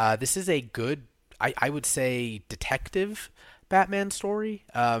 this is a good, I would say, detective Batman story.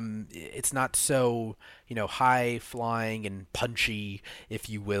 It's not so, high flying and punchy, if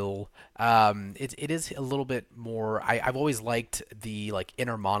you will. It is a little bit more. I've always liked the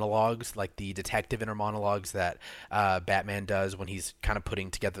inner monologues, like the detective inner monologues that Batman does when he's kind of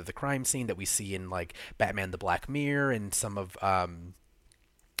putting together the crime scene that we see in Batman: The Black Mirror and some of some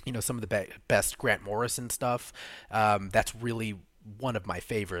of the best Grant Morrison stuff. That's really one of my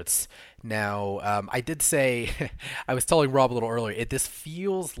favorites. Now, I did say, I was telling Rob a little earlier, this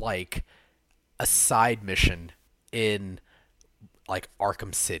feels like a side mission in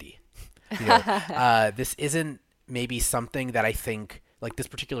Arkham City. This isn't maybe something that I think, this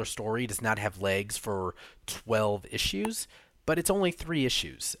particular story does not have legs for 12 issues, but it's only 3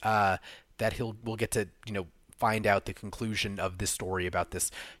 issues that we'll get to, find out the conclusion of this story about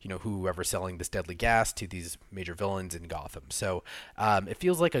this, whoever selling this deadly gas to these major villains in Gotham. So it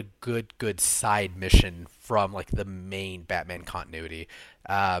feels like a good side mission from the main Batman continuity.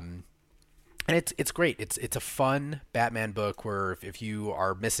 And it's great. It's a fun Batman book where if you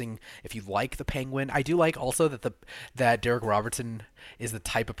are missing, if you like the Penguin, I do like also that Derek Robertson is the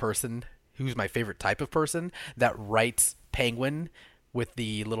type of person who's my favorite type of person that writes Penguin with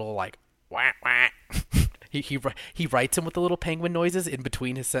the little wah, wah. He writes him with the little penguin noises in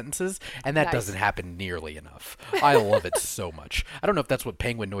between his sentences, and that doesn't happen nearly enough. I love it so much. I don't know if that's what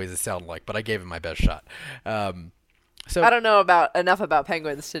penguin noises sound like, but I gave him my best shot. So I don't know enough about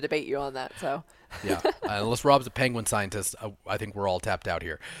penguins to debate you on that. So yeah, unless Rob's a penguin scientist, I think we're all tapped out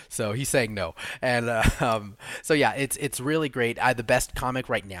here. So he's saying no, and so yeah, it's really great. The best comic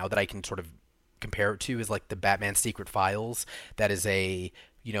right now that I can sort of compare it to is the Batman Secret Files. That is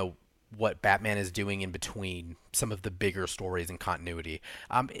what Batman is doing in between some of the bigger stories and continuity.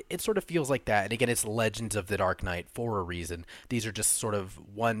 It sort of feels like that. And again, it's Legends of the Dark Knight for a reason. These are just sort of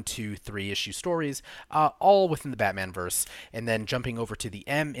 1, 2, 3 issue stories, all within the Batman verse. And then jumping over to the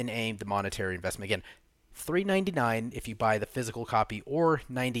M and A, the monetary investment. Again, $3.99 if you buy the physical copy, or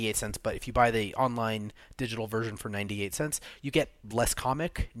 98 cents. But if you buy the online digital version for 98 cents, you get less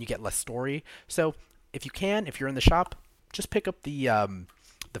comic and you get less story. So if you're in the shop, just pick up the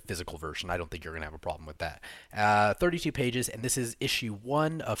physical version. I don't think you're going to have a problem with that. 32 pages, and this is issue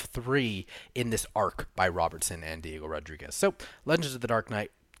 1 of 3 in this arc by Robertson and Diego Rodriguez. So, Legends of the Dark Knight,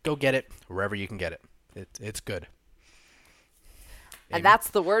 go get it wherever you can get it. It's good. And that's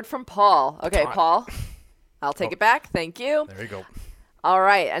the word from Paul. Okay, Paul, I'll take it back. Thank you. There you go. All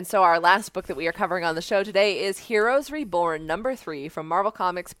right, and so our last book that we are covering on the show today is Heroes Reborn #3 from Marvel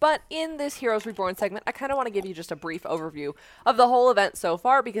Comics. But in this Heroes Reborn segment, I kind of want to give you just a brief overview of the whole event so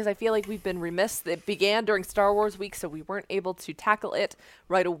far, because I feel like we've been remiss. It began during Star Wars week, so we weren't able to tackle it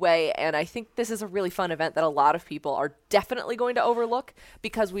right away. And I think this is a really fun event that a lot of people are definitely going to overlook,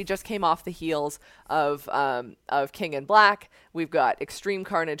 because we just came off the heels of King in Black. We've got Extreme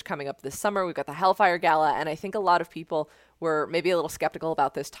Carnage coming up this summer. We've got the Hellfire Gala, and I think a lot of people were maybe a little skeptical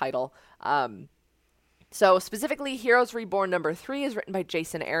about this title. So specifically, Heroes Reborn #3 is written by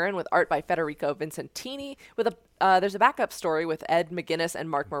Jason Aaron with art by Federico Vincentini. With there's a backup story with Ed McGuinness and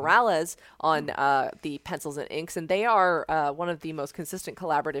Mark Morales on the pencils and inks, and they are one of the most consistent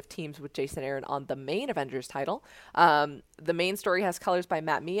collaborative teams with Jason Aaron on the main Avengers title. The main story has colors by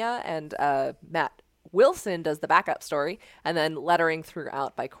Matt Mia, and Matt Wilson does the backup story, and then lettering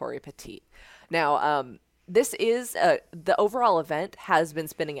throughout by Corey Petit. Now, this is the overall event has been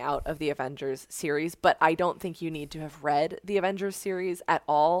spinning out of the Avengers series, but I don't think you need to have read the Avengers series at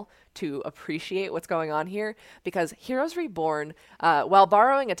all to appreciate what's going on here, because Heroes Reborn, while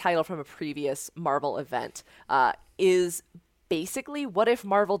borrowing a title from a previous Marvel event, is basically what if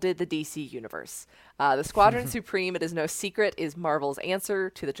Marvel did the DC universe. The Squadron Supreme, it is no secret, is Marvel's answer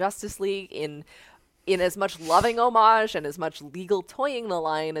to the Justice League in as much loving homage and as much legal toying the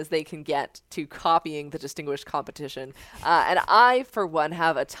line as they can get to copying the distinguished competition. And I, for one,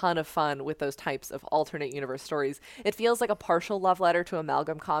 have a ton of fun with those types of alternate universe stories. It feels like a partial love letter to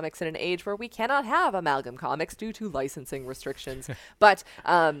Amalgam Comics in an age where we cannot have Amalgam Comics due to licensing restrictions. But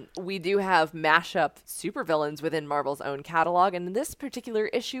we do have mashup supervillains within Marvel's own catalog. And in this particular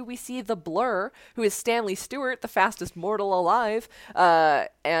issue, we see the Blur, who is Stanley Stewart, the fastest mortal alive.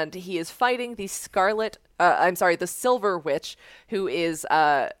 And he is fighting the the Silver Witch, who is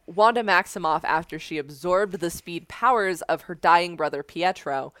Wanda Maximoff after she absorbed the speed powers of her dying brother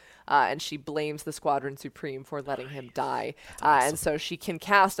Pietro, and she blames the Squadron Supreme for letting him die. Awesome. And so she can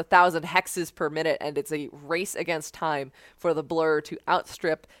cast 1,000 hexes per minute, and it's a race against time for the Blur to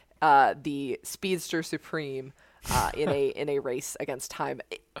outstrip the Speedster Supreme in a race against time.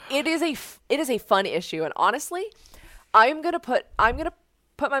 It is a fun issue, and honestly, I'm gonna put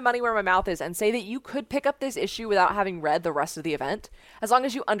my money where my mouth is and say that you could pick up this issue without having read the rest of the event, as long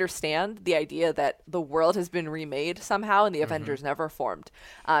as you understand the idea that the world has been remade somehow and the Avengers never formed.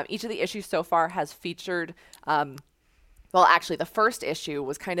 Each of the issues so far has featured, actually the first issue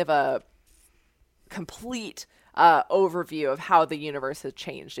was kind of a complete overview of how the universe has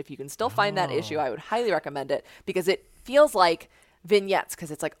changed. If you can still find that issue, I would highly recommend it, because it feels like vignettes,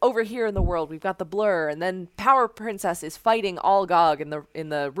 because it's like, over here in the world we've got the Blur, and then Power Princess is fighting All-Gog in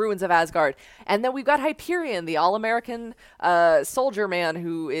the ruins of Asgard, and then we've got Hyperion, the all-American soldier man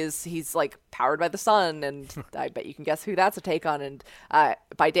he's like powered by the sun, and I bet you can guess who that's a take on. And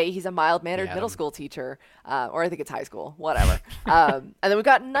by day he's a mild-mannered middle school teacher, or I think it's high school, whatever. And then we've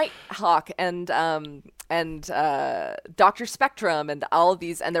got Nighthawk and Dr. Spectrum and all of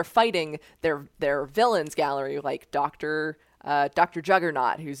these, and they're fighting their villains gallery, like Dr.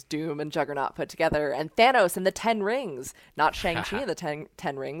 Juggernaut, who's Doom and Juggernaut put together, and Thanos and the 10 Rings, not Shang-Chi and the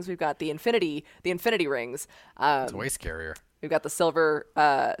 10 Rings. We've got the Infinity Rings. It's way scarier. We've got the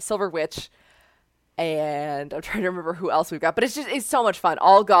Silver Witch, and I'm trying to remember who else we've got, but it's so much fun.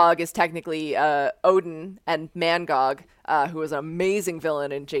 All-Gog is technically Odin, and Mangog, who was an amazing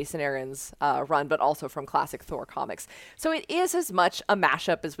villain in Jason Aaron's run, but also from classic Thor comics. So it is as much a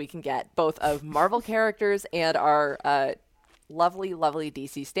mashup as we can get, both of Marvel characters and our lovely, lovely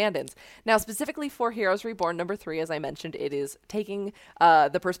DC stand-ins. Now, specifically for Heroes Reborn #3, as I mentioned, it is taking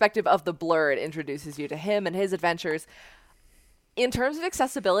the perspective of the Blur. It introduces you to him and his adventures. In terms of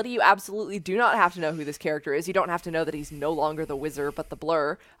accessibility, you absolutely do not have to know who this character is. You don't have to know that he's no longer the Wizard, but the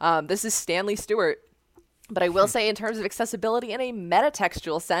Blur. This is Stanley Stewart. But I will say, in terms of accessibility in a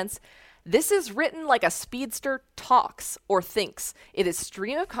metatextual sense, this is written like a speedster talks or thinks. It is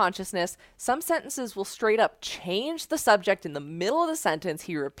stream of consciousness. Some sentences will straight up change the subject in the middle of the sentence.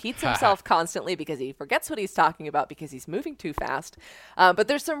 He repeats himself constantly because he forgets what he's talking about because he's moving too fast. But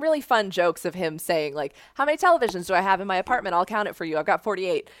there's some really fun jokes of him saying, like, how many televisions do I have in my apartment? I'll count it for you. I've got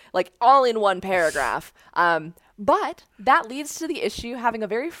 48. Like, all in one paragraph. But that leads to the issue having a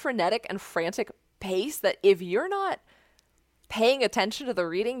very frenetic and frantic pace that if you're not paying attention to the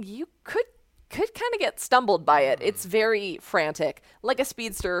reading, you could kind of get stumbled by it. It's very frantic, like a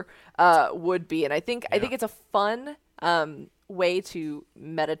speedster would be, and I think it's a fun way to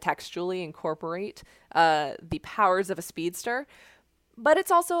metatextually incorporate the powers of a speedster. But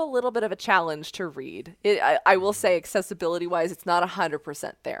it's also a little bit of a challenge to read. I will say, accessibility wise, it's not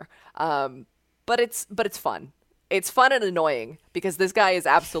 100% there, but it's fun. it's fun and annoying because this guy is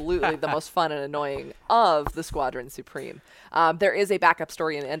absolutely the most fun and annoying of the Squadron Supreme. There is a backup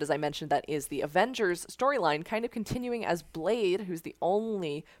story in the end, as I mentioned, that is the Avengers storyline, kind of continuing as Blade, who's the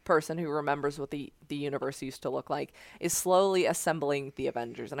only person who remembers what the universe used to look like, is slowly assembling the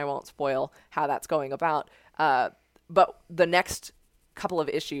Avengers. And I won't spoil how that's going about. But the next couple of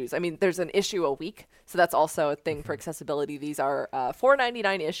issues, I mean, there's an issue a week, so that's also a thing for accessibility. These are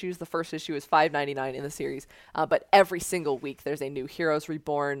 $4.99 issues. The first issue is $5.99 in the series, but every single week there's a new Heroes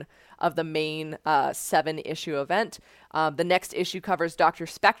Reborn of the main 7-issue event. The next issue covers Dr.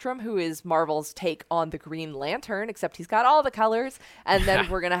 Spectrum, who is Marvel's take on the Green Lantern, except he's got all the colors. And then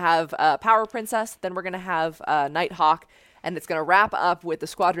we're going to have Power Princess, then we're going to have Nighthawk, and it's going to wrap up with the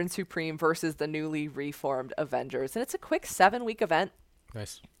Squadron Supreme versus the newly reformed Avengers. And it's a quick 7-week event.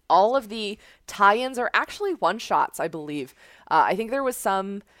 Nice. All of the tie-ins are actually one-shots, I believe. I think there was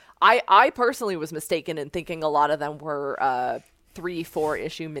some... I personally was mistaken in thinking a lot of them were 3-4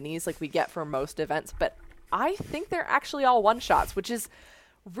 issue minis like we get for most events, but I think they're actually all one-shots, which is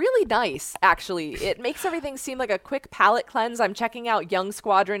really nice, actually. It makes everything seem like a quick palate cleanse. I'm checking out Young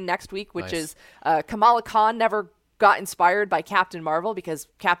Squadron next week, which is Kamala Khan never got inspired by Captain Marvel because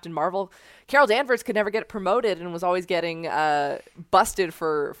Captain Marvel, Carol Danvers could never get promoted and was always getting busted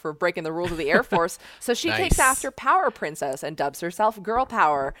for breaking the rules of the Air Force. So she takes after Power Princess and dubs herself Girl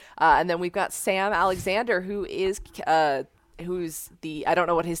Power. And then we've got Sam Alexander, who is who's the, I don't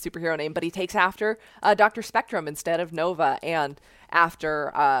know what his superhero name, but he takes after Dr. Spectrum instead of Nova, and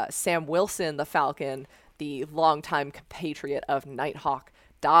after Sam Wilson, the Falcon, the longtime compatriot of Nighthawk,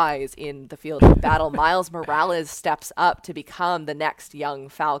 dies in the field of battle, Miles Morales steps up to become the next young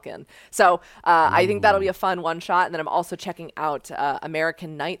Falcon. So I think that'll be a fun one-shot. And then I'm also checking out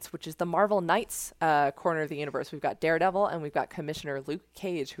American Knights, which is the Marvel Knights corner of the universe. We've got Daredevil and we've got Commissioner Luke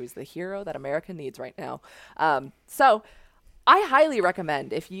Cage, who is the hero that America needs right now. So I highly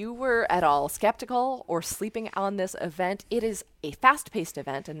recommend, if you were at all skeptical or sleeping on this event, it is a fast-paced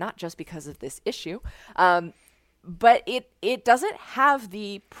event, and not just because of this issue. But it doesn't have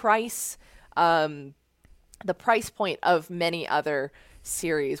the price point of many other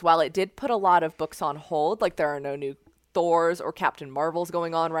series. While it did put a lot of books on hold, like there are no new Thors or Captain Marvels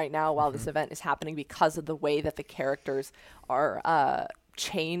going on right now while this event is happening because of the way that the characters are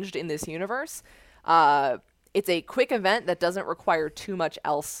changed in this universe. It's a quick event that doesn't require too much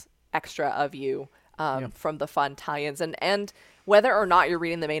else extra of you from the fun tie-ins. And whether or not you're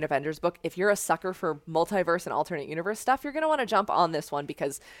reading the main Avengers book, if you're a sucker for multiverse and alternate universe stuff, you're going to want to jump on this one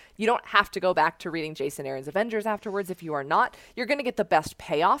because you don't have to go back to reading Jason Aaron's Avengers afterwards. If you are not, you're going to get the best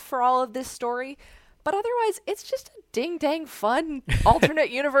payoff for all of this story. But otherwise, it's just a ding-dang fun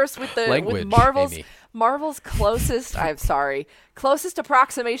alternate universe with Language, with Marvel's closest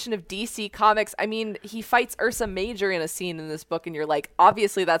approximation of DC Comics. I mean, he fights Ursa Major in a scene in this book, and you're like,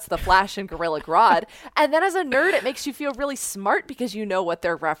 obviously that's the Flash and Gorilla Grodd. And then as a nerd, it makes you feel really smart because you know what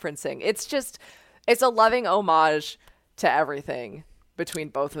they're referencing. It's a loving homage to everything between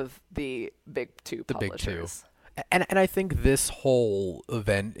both of the big two publishers. And I think this whole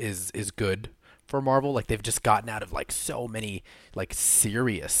event is good for Marvel. Like, they've just gotten out of like so many like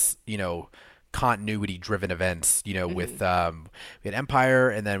serious, continuity driven events, with we had Empire,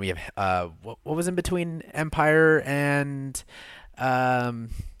 and then we have what was in between Empire and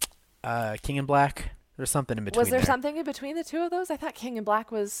King in Black. There's something in between. Was there something in between the two of those? I thought King in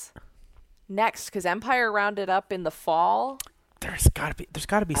Black was next because Empire rounded up in the fall. There's gotta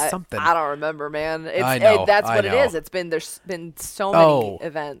be something. I don't remember, man. I know. That's what it is. There's been so many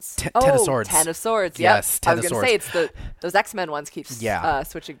events. Ten of Swords. Ten of Swords. Yes, yep. I was gonna say it's those X-Men ones keep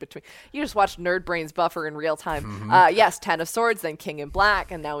switching between. You just watch Nerd Brains buffer in real time. Yes, Ten of Swords, then King in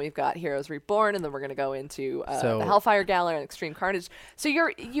Black, and now we've got Heroes Reborn, and then we're gonna go into the Hellfire Gala and Extreme Carnage. So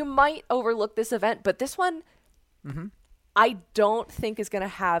you might overlook this event, but this one. I don't think is going to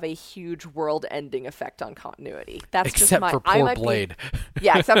have a huge world-ending effect on continuity. That's except for poor Blade.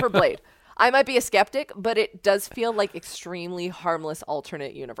 Except for Blade. I might be a skeptic, but it does feel like extremely harmless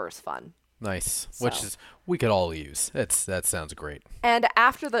alternate universe fun. Nice, which is we could all use. That sounds great. And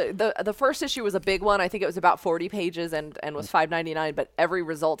after the first issue was a big one. I think it was about 40 pages and was $5.99. But every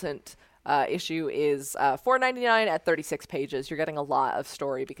resultant issue is $4.99 at 36 pages. You're getting a lot of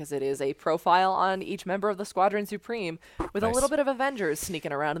story because it is a profile on each member of the Squadron Supreme with a little bit of Avengers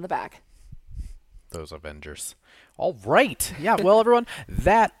sneaking around in the back. Those Avengers. All right. Yeah, well, everyone,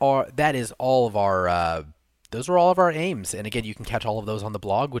 that is all of our those are all of our aims. And again, you can catch all of those on the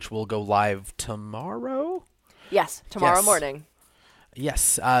blog, which will go live tomorrow. Yes, tomorrow morning.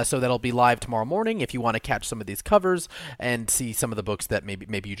 Yes, so that'll be live tomorrow morning if you want to catch some of these covers and see some of the books that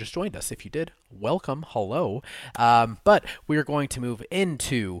maybe you just joined us. If you did, welcome, hello. But we're going to move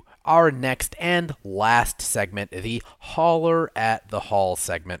into our next and last segment, the Hauler at the Hall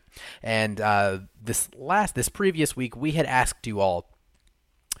segment. And this previous week, we had asked you all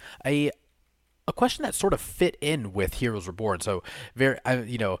a question that sort of fit in with Heroes Reborn. So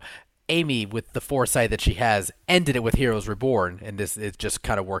Amy, with the foresight that she has, ended it with Heroes Reborn, and it just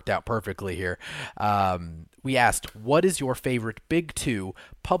kind of worked out perfectly here. We asked, what is your favorite Big Two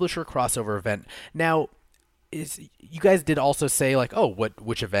publisher crossover event? Now, you guys did also say, like,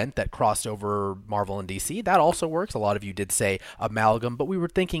 which event that crossed over Marvel and DC? That also works. A lot of you did say Amalgam, but we were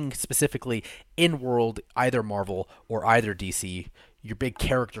thinking specifically in-world, either Marvel or either DC. Your big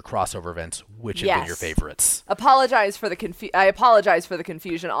character crossover events, which have been your favorites? I apologize for the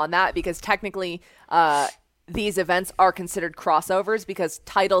confusion on that, because technically these events are considered crossovers because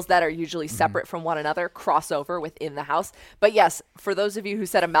titles that are usually separate from one another cross over within the house. But yes, for those of you who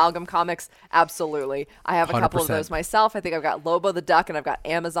said Amalgam Comics, absolutely. I have a couple of those myself. I think I've got Lobo the Duck, and I've got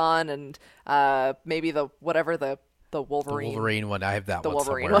Amazon, and maybe the Wolverine. The Wolverine one. I have that one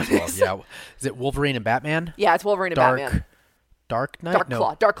Wolverine somewhere as well. Yeah. Is it Wolverine and Batman? Yeah, it's Wolverine and Batman. Dark Knight?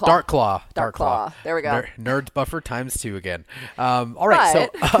 Dark Claw. Dark Claw. There we go. Nerds Buffer times 2 again. All right, so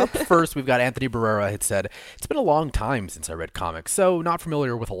up first, we've got Anthony Barrera had said, it's been a long time since I read comics, so not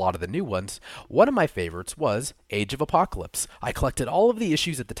familiar with a lot of the new ones. One of my favorites was Age of Apocalypse. I collected all of the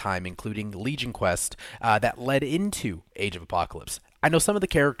issues at the time, including Legion Quest, that led into Age of Apocalypse. I know some of the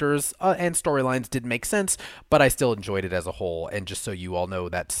characters and storylines didn't make sense, but I still enjoyed it as a whole. And just so you all know,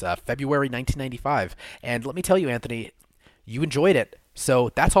 that's February 1995. And let me tell you, Anthony, you enjoyed it, so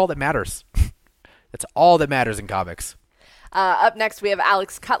that's all that matters. That's all that matters in comics. Up next, we have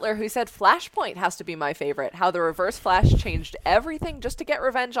Alex Cutler, who said Flashpoint has to be my favorite. How the Reverse Flash changed everything just to get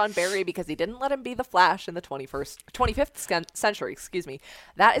revenge on Barry because he didn't let him be the Flash in the 25th century.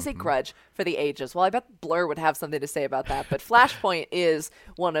 That is a grudge for the ages. Well, I bet Blur would have something to say about that, but Flashpoint is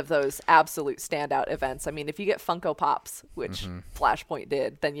one of those absolute standout events. I mean, if you get Funko Pops, which Flashpoint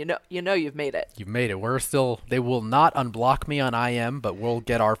did, then you know you've made it. You've made it. They will not unblock me on IM, but we'll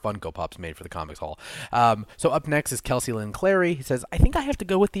get our Funko Pops made for the Comics Hall. So up next is Kelsey Lynn Clary. He says, I think I have to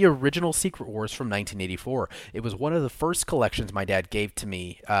go with the original Secret Wars from 1984. It was one of the first collections my dad gave to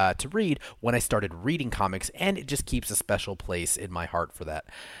me to read when I started reading comics, and it just keeps a special place in my heart for that.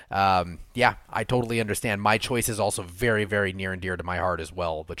 Yeah, I totally understand. My choice is also very, very near and dear to my heart as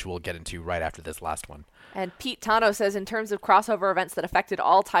well, which we'll get into right after this last one. And Pete Tano says, in terms of crossover events that affected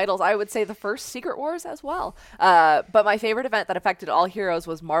all titles, I would say the first Secret Wars as well. But my favorite event that affected all heroes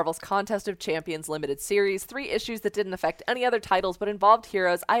was Marvel's Contest of Champions limited series. 3 issues that didn't affect any other titles, but involved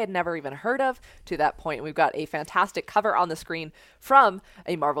heroes I had never even heard of to that point. We've got a fantastic cover on the screen from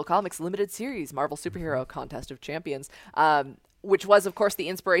a Marvel Comics limited series, Marvel Superhero Contest of Champions. Which was, of course, the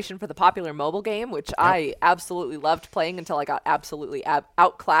inspiration for the popular mobile game, which I absolutely loved playing until I got absolutely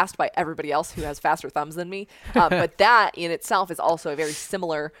outclassed by everybody else who has faster thumbs than me. But that in itself is also a very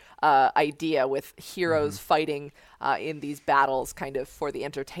similar idea, with heroes fighting in these battles kind of for the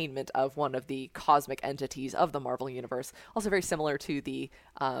entertainment of one of the cosmic entities of the Marvel Universe. Also very similar to the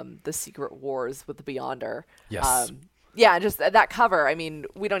Secret Wars with the Beyonder. Yes. Yeah, just that cover. I mean,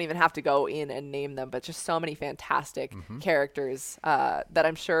 we don't even have to go in and name them, but just so many fantastic characters that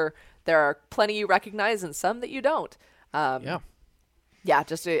I'm sure there are plenty you recognize and some that you don't. Yeah,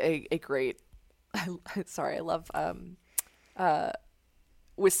 just a great. Sorry, I love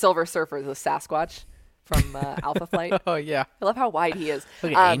with Silver Surfer, the Sasquatch from Alpha Flight. Oh yeah, I love how wide he is.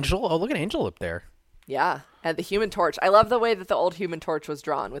 Look at Angel. Oh, look at Angel up there. Yeah, and the Human Torch. I love the way that the old Human Torch was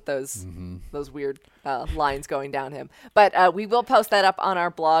drawn with those weird lines going down him. But we will post that up on our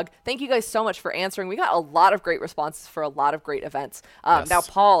blog. Thank you guys so much for answering. We got a lot of great responses for a lot of great events. Yes. Now,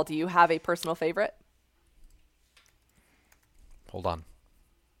 Paul, do you have a personal favorite? Hold on.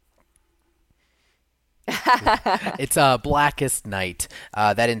 It's Blackest Night.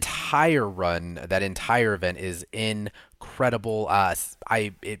 That entire run, that entire event is incredible.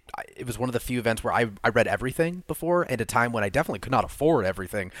 It was one of the few events where I read everything before at a time when I definitely could not afford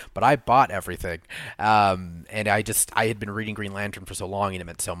everything, but I bought everything. And I had been reading Green Lantern for so long, and it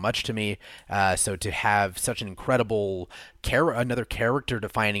meant so much to me. So to have such an incredible another character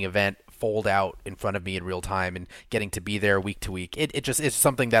defining event fold out in front of me in real time and getting to be there week to week, it just is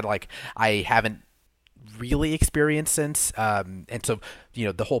something that like I haven't really experienced since, and so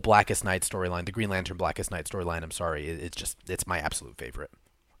the whole Blackest Night storyline, the Green Lantern Blackest Night storyline, I'm sorry, it's my absolute favorite.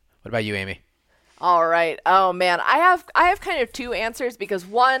 What about you, Amy? All right. Oh man, I have kind of 2 answers, because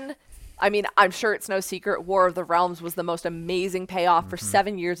one, I mean, I'm sure it's no secret War of the Realms was the most amazing payoff for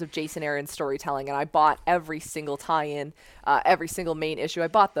 7 years of Jason Aaron's storytelling, and I bought every single tie-in, every single main issue. I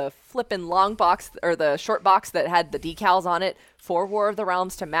bought the flippin' long box, or the short box that had the decals on it for War of the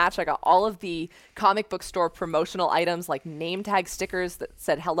Realms to match. I got all of the comic book store promotional items, like name tag stickers that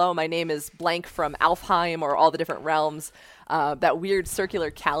said, "Hello, my name is blank from Alfheim," or all the different realms. That weird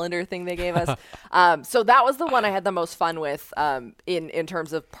circular calendar thing they gave us. So that was the one I had the most fun with in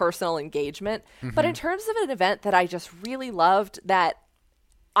terms of personal engagement. But in terms of an event that I just really loved, that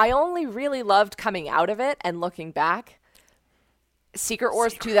I only really loved coming out of it and looking back, Secret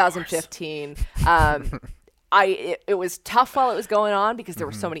Wars 2015. It was tough while it was going on because there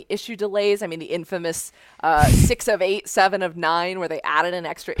were so many issue delays. I mean, the infamous 6 of 8, 7 of 9, where they added an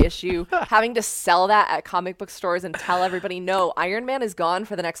extra issue. Having to sell that at comic book stores and tell everybody, no, Iron Man is gone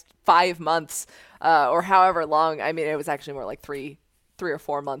for the next 5 months or however long. I mean, it was actually more like 3 or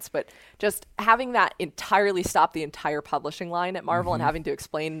 4 months, but just having that entirely stop the entire publishing line at Marvel and having to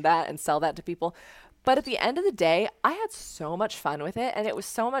explain that and sell that to people. But at the end of the day, I had so much fun with it, and it was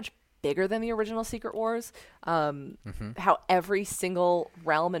so much bigger than the original Secret Wars. How every single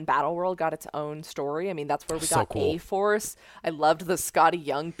realm and battle world got its own story. I mean, that's where we got cool. A-Force. I loved the Scotty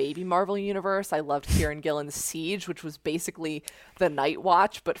Young Baby Marvel universe. I loved Kieran Gillen's Siege, which was basically the Night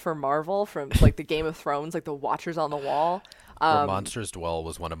Watch, but for Marvel, from like the Game of Thrones, like the Watchers on the Wall. Where Monsters Dwell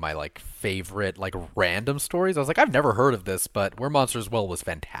was one of my favorite random stories. I was like, I've never heard of this, but Where Monsters Dwell was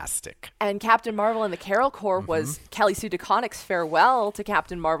fantastic. And Captain Marvel and the Carol Corps was Kelly Sue DeConnick's farewell to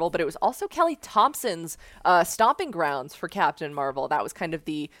Captain Marvel, but it was also Kelly Thompson's stomping grounds for Captain Marvel. That was kind of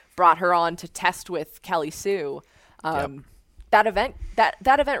brought her on to test with Kelly Sue. That event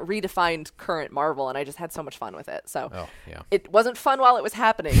redefined current Marvel, and I just had so much fun with it. So it wasn't fun while it was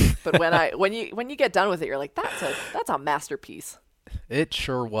happening, but when you get done with it, you're like, that's a masterpiece. It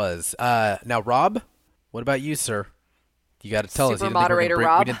sure was. Now, Rob, what about you, sir? You got to tell us. Super moderator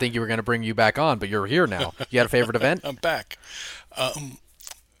Rob. We didn't think you were going to bring you back on, but you're here now. You got a favorite event? I'm back.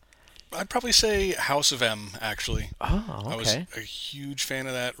 I'd probably say House of M, actually. Oh, okay. I was a huge fan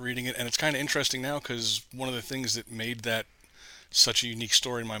of that, reading it, and it's kind of interesting now because one of the things that made that such a unique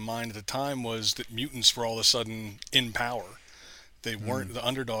story in my mind at the time was that mutants were all of a sudden in power. They weren't the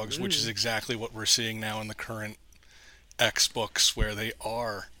underdogs, which is exactly what we're seeing now in the current X books, where they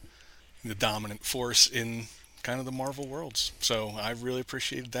are the dominant force in kind of the Marvel worlds. So I really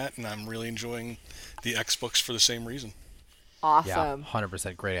appreciated that, and I'm really enjoying the X books for the same reason. Awesome. Yeah,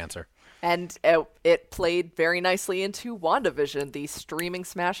 100% great answer. And it played very nicely into WandaVision, the streaming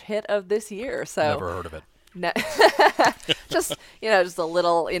smash hit of this year. So Never heard of it. just a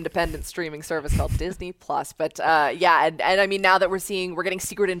little independent streaming service called Disney Plus. But and I mean, now that we're getting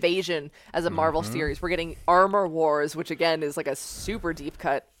Secret Invasion as a Marvel series, we're getting Armor Wars, which again is like a super deep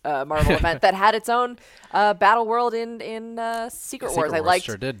cut Marvel event that had its own battle world in Secret Wars.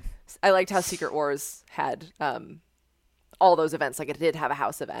 Sure did. I liked how Secret Wars had all those events. Like, it did have a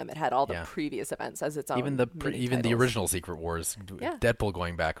House of M. It had all the previous events as its own. Even the original Secret Wars. Deadpool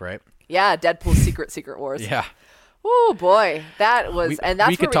going back, right? Yeah, Deadpool's Secret Wars. Yeah. Oh boy, that was, and that's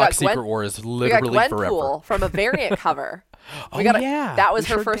we could where talk Secret Wars literally we got forever. Gwenpool from a variant cover. That was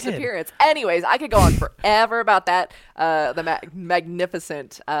her first appearance. Anyways, I could go on forever about that.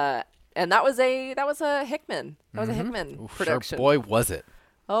 Magnificent, and that was a Hickman. That was a Hickman production. Sure, boy, was it.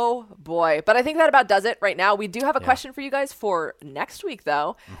 Oh boy. But I think that about does it right now. We do have a question for you guys for next week,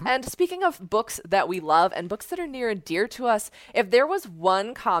 though. And speaking of books that we love and books that are near and dear to us, if there was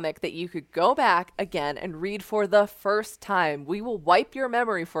one comic that you could go back again and read for the first time, we will wipe your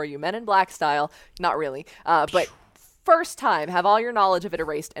memory for you, Men in Black style. Not really, but first time, have all your knowledge of it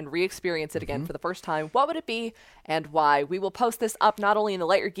erased and re-experience it again for the first time, what would it be and why? We will post this up not only in the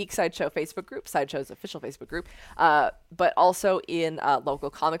Light Your Geek Sideshow Facebook group, Sideshow's official Facebook group, but also in Local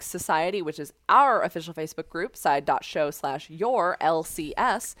Comics Society, which is our official Facebook group,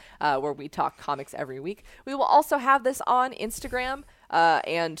 side.show/yourLCS, where we talk comics every week. We will also have this on Instagram,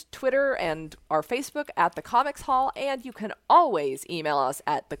 and Twitter and our Facebook at The Comics Hall, and you can always email us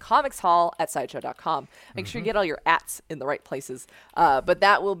at thecomicshall@sideshow.com. Make sure you get all your ats in the right places. But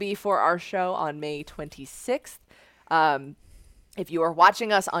that will be for our show on May 26th. If you are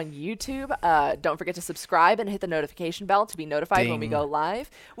watching us on YouTube, don't forget to subscribe and hit the notification bell to be notified when we go live.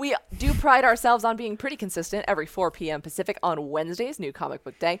 We do pride ourselves on being pretty consistent every 4 p.m. Pacific on Wednesdays, New Comic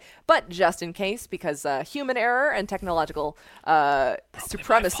Book Day. But just in case, because human error and technological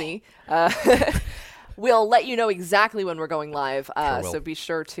supremacy, we'll let you know exactly when we're going live. So be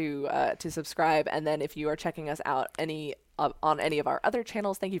sure to subscribe. And then if you are checking us out any on any of our other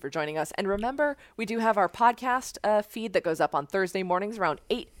channels. Thank you for joining us. And remember, we do have our podcast feed that goes up on Thursday mornings around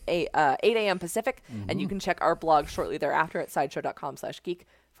 8 a.m. Pacific. And you can check our blog shortly thereafter at sideshow.com/geek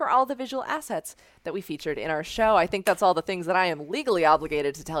for all the visual assets that we featured in our show. I think that's all the things that I am legally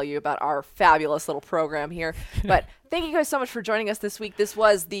obligated to tell you about our fabulous little program here. But thank you guys so much for joining us this week. This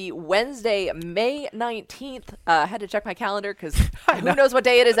was the Wednesday, May 19th. I had to check my calendar because who knows what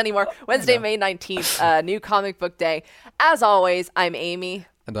day it is anymore. Wednesday, May 19th, new comic book day. As always, I'm Amy.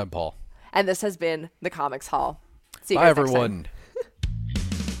 And I'm Paul. And this has been The Comics Hall. See you Bye, guys next time. everyone.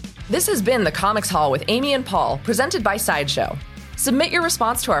 This has been The Comics Hall with Amy and Paul, presented by Sideshow. Submit your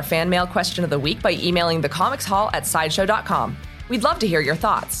response to our fan mail question of the week by emailing thecomicshall@sideshow.com. We'd love to hear your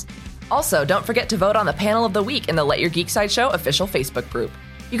thoughts. Also, don't forget to vote on the panel of the week in the Let Your Geek Sideshow official Facebook group.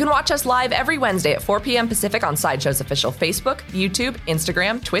 You can watch us live every Wednesday at 4 p.m. Pacific on Sideshow's official Facebook, YouTube,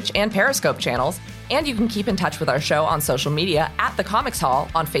 Instagram, Twitch, and Periscope channels. And you can keep in touch with our show on social media at The Comics Hall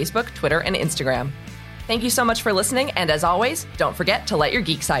on Facebook, Twitter, and Instagram. Thank you so much for listening, and as always, don't forget to let your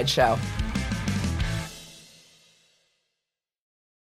geek side show.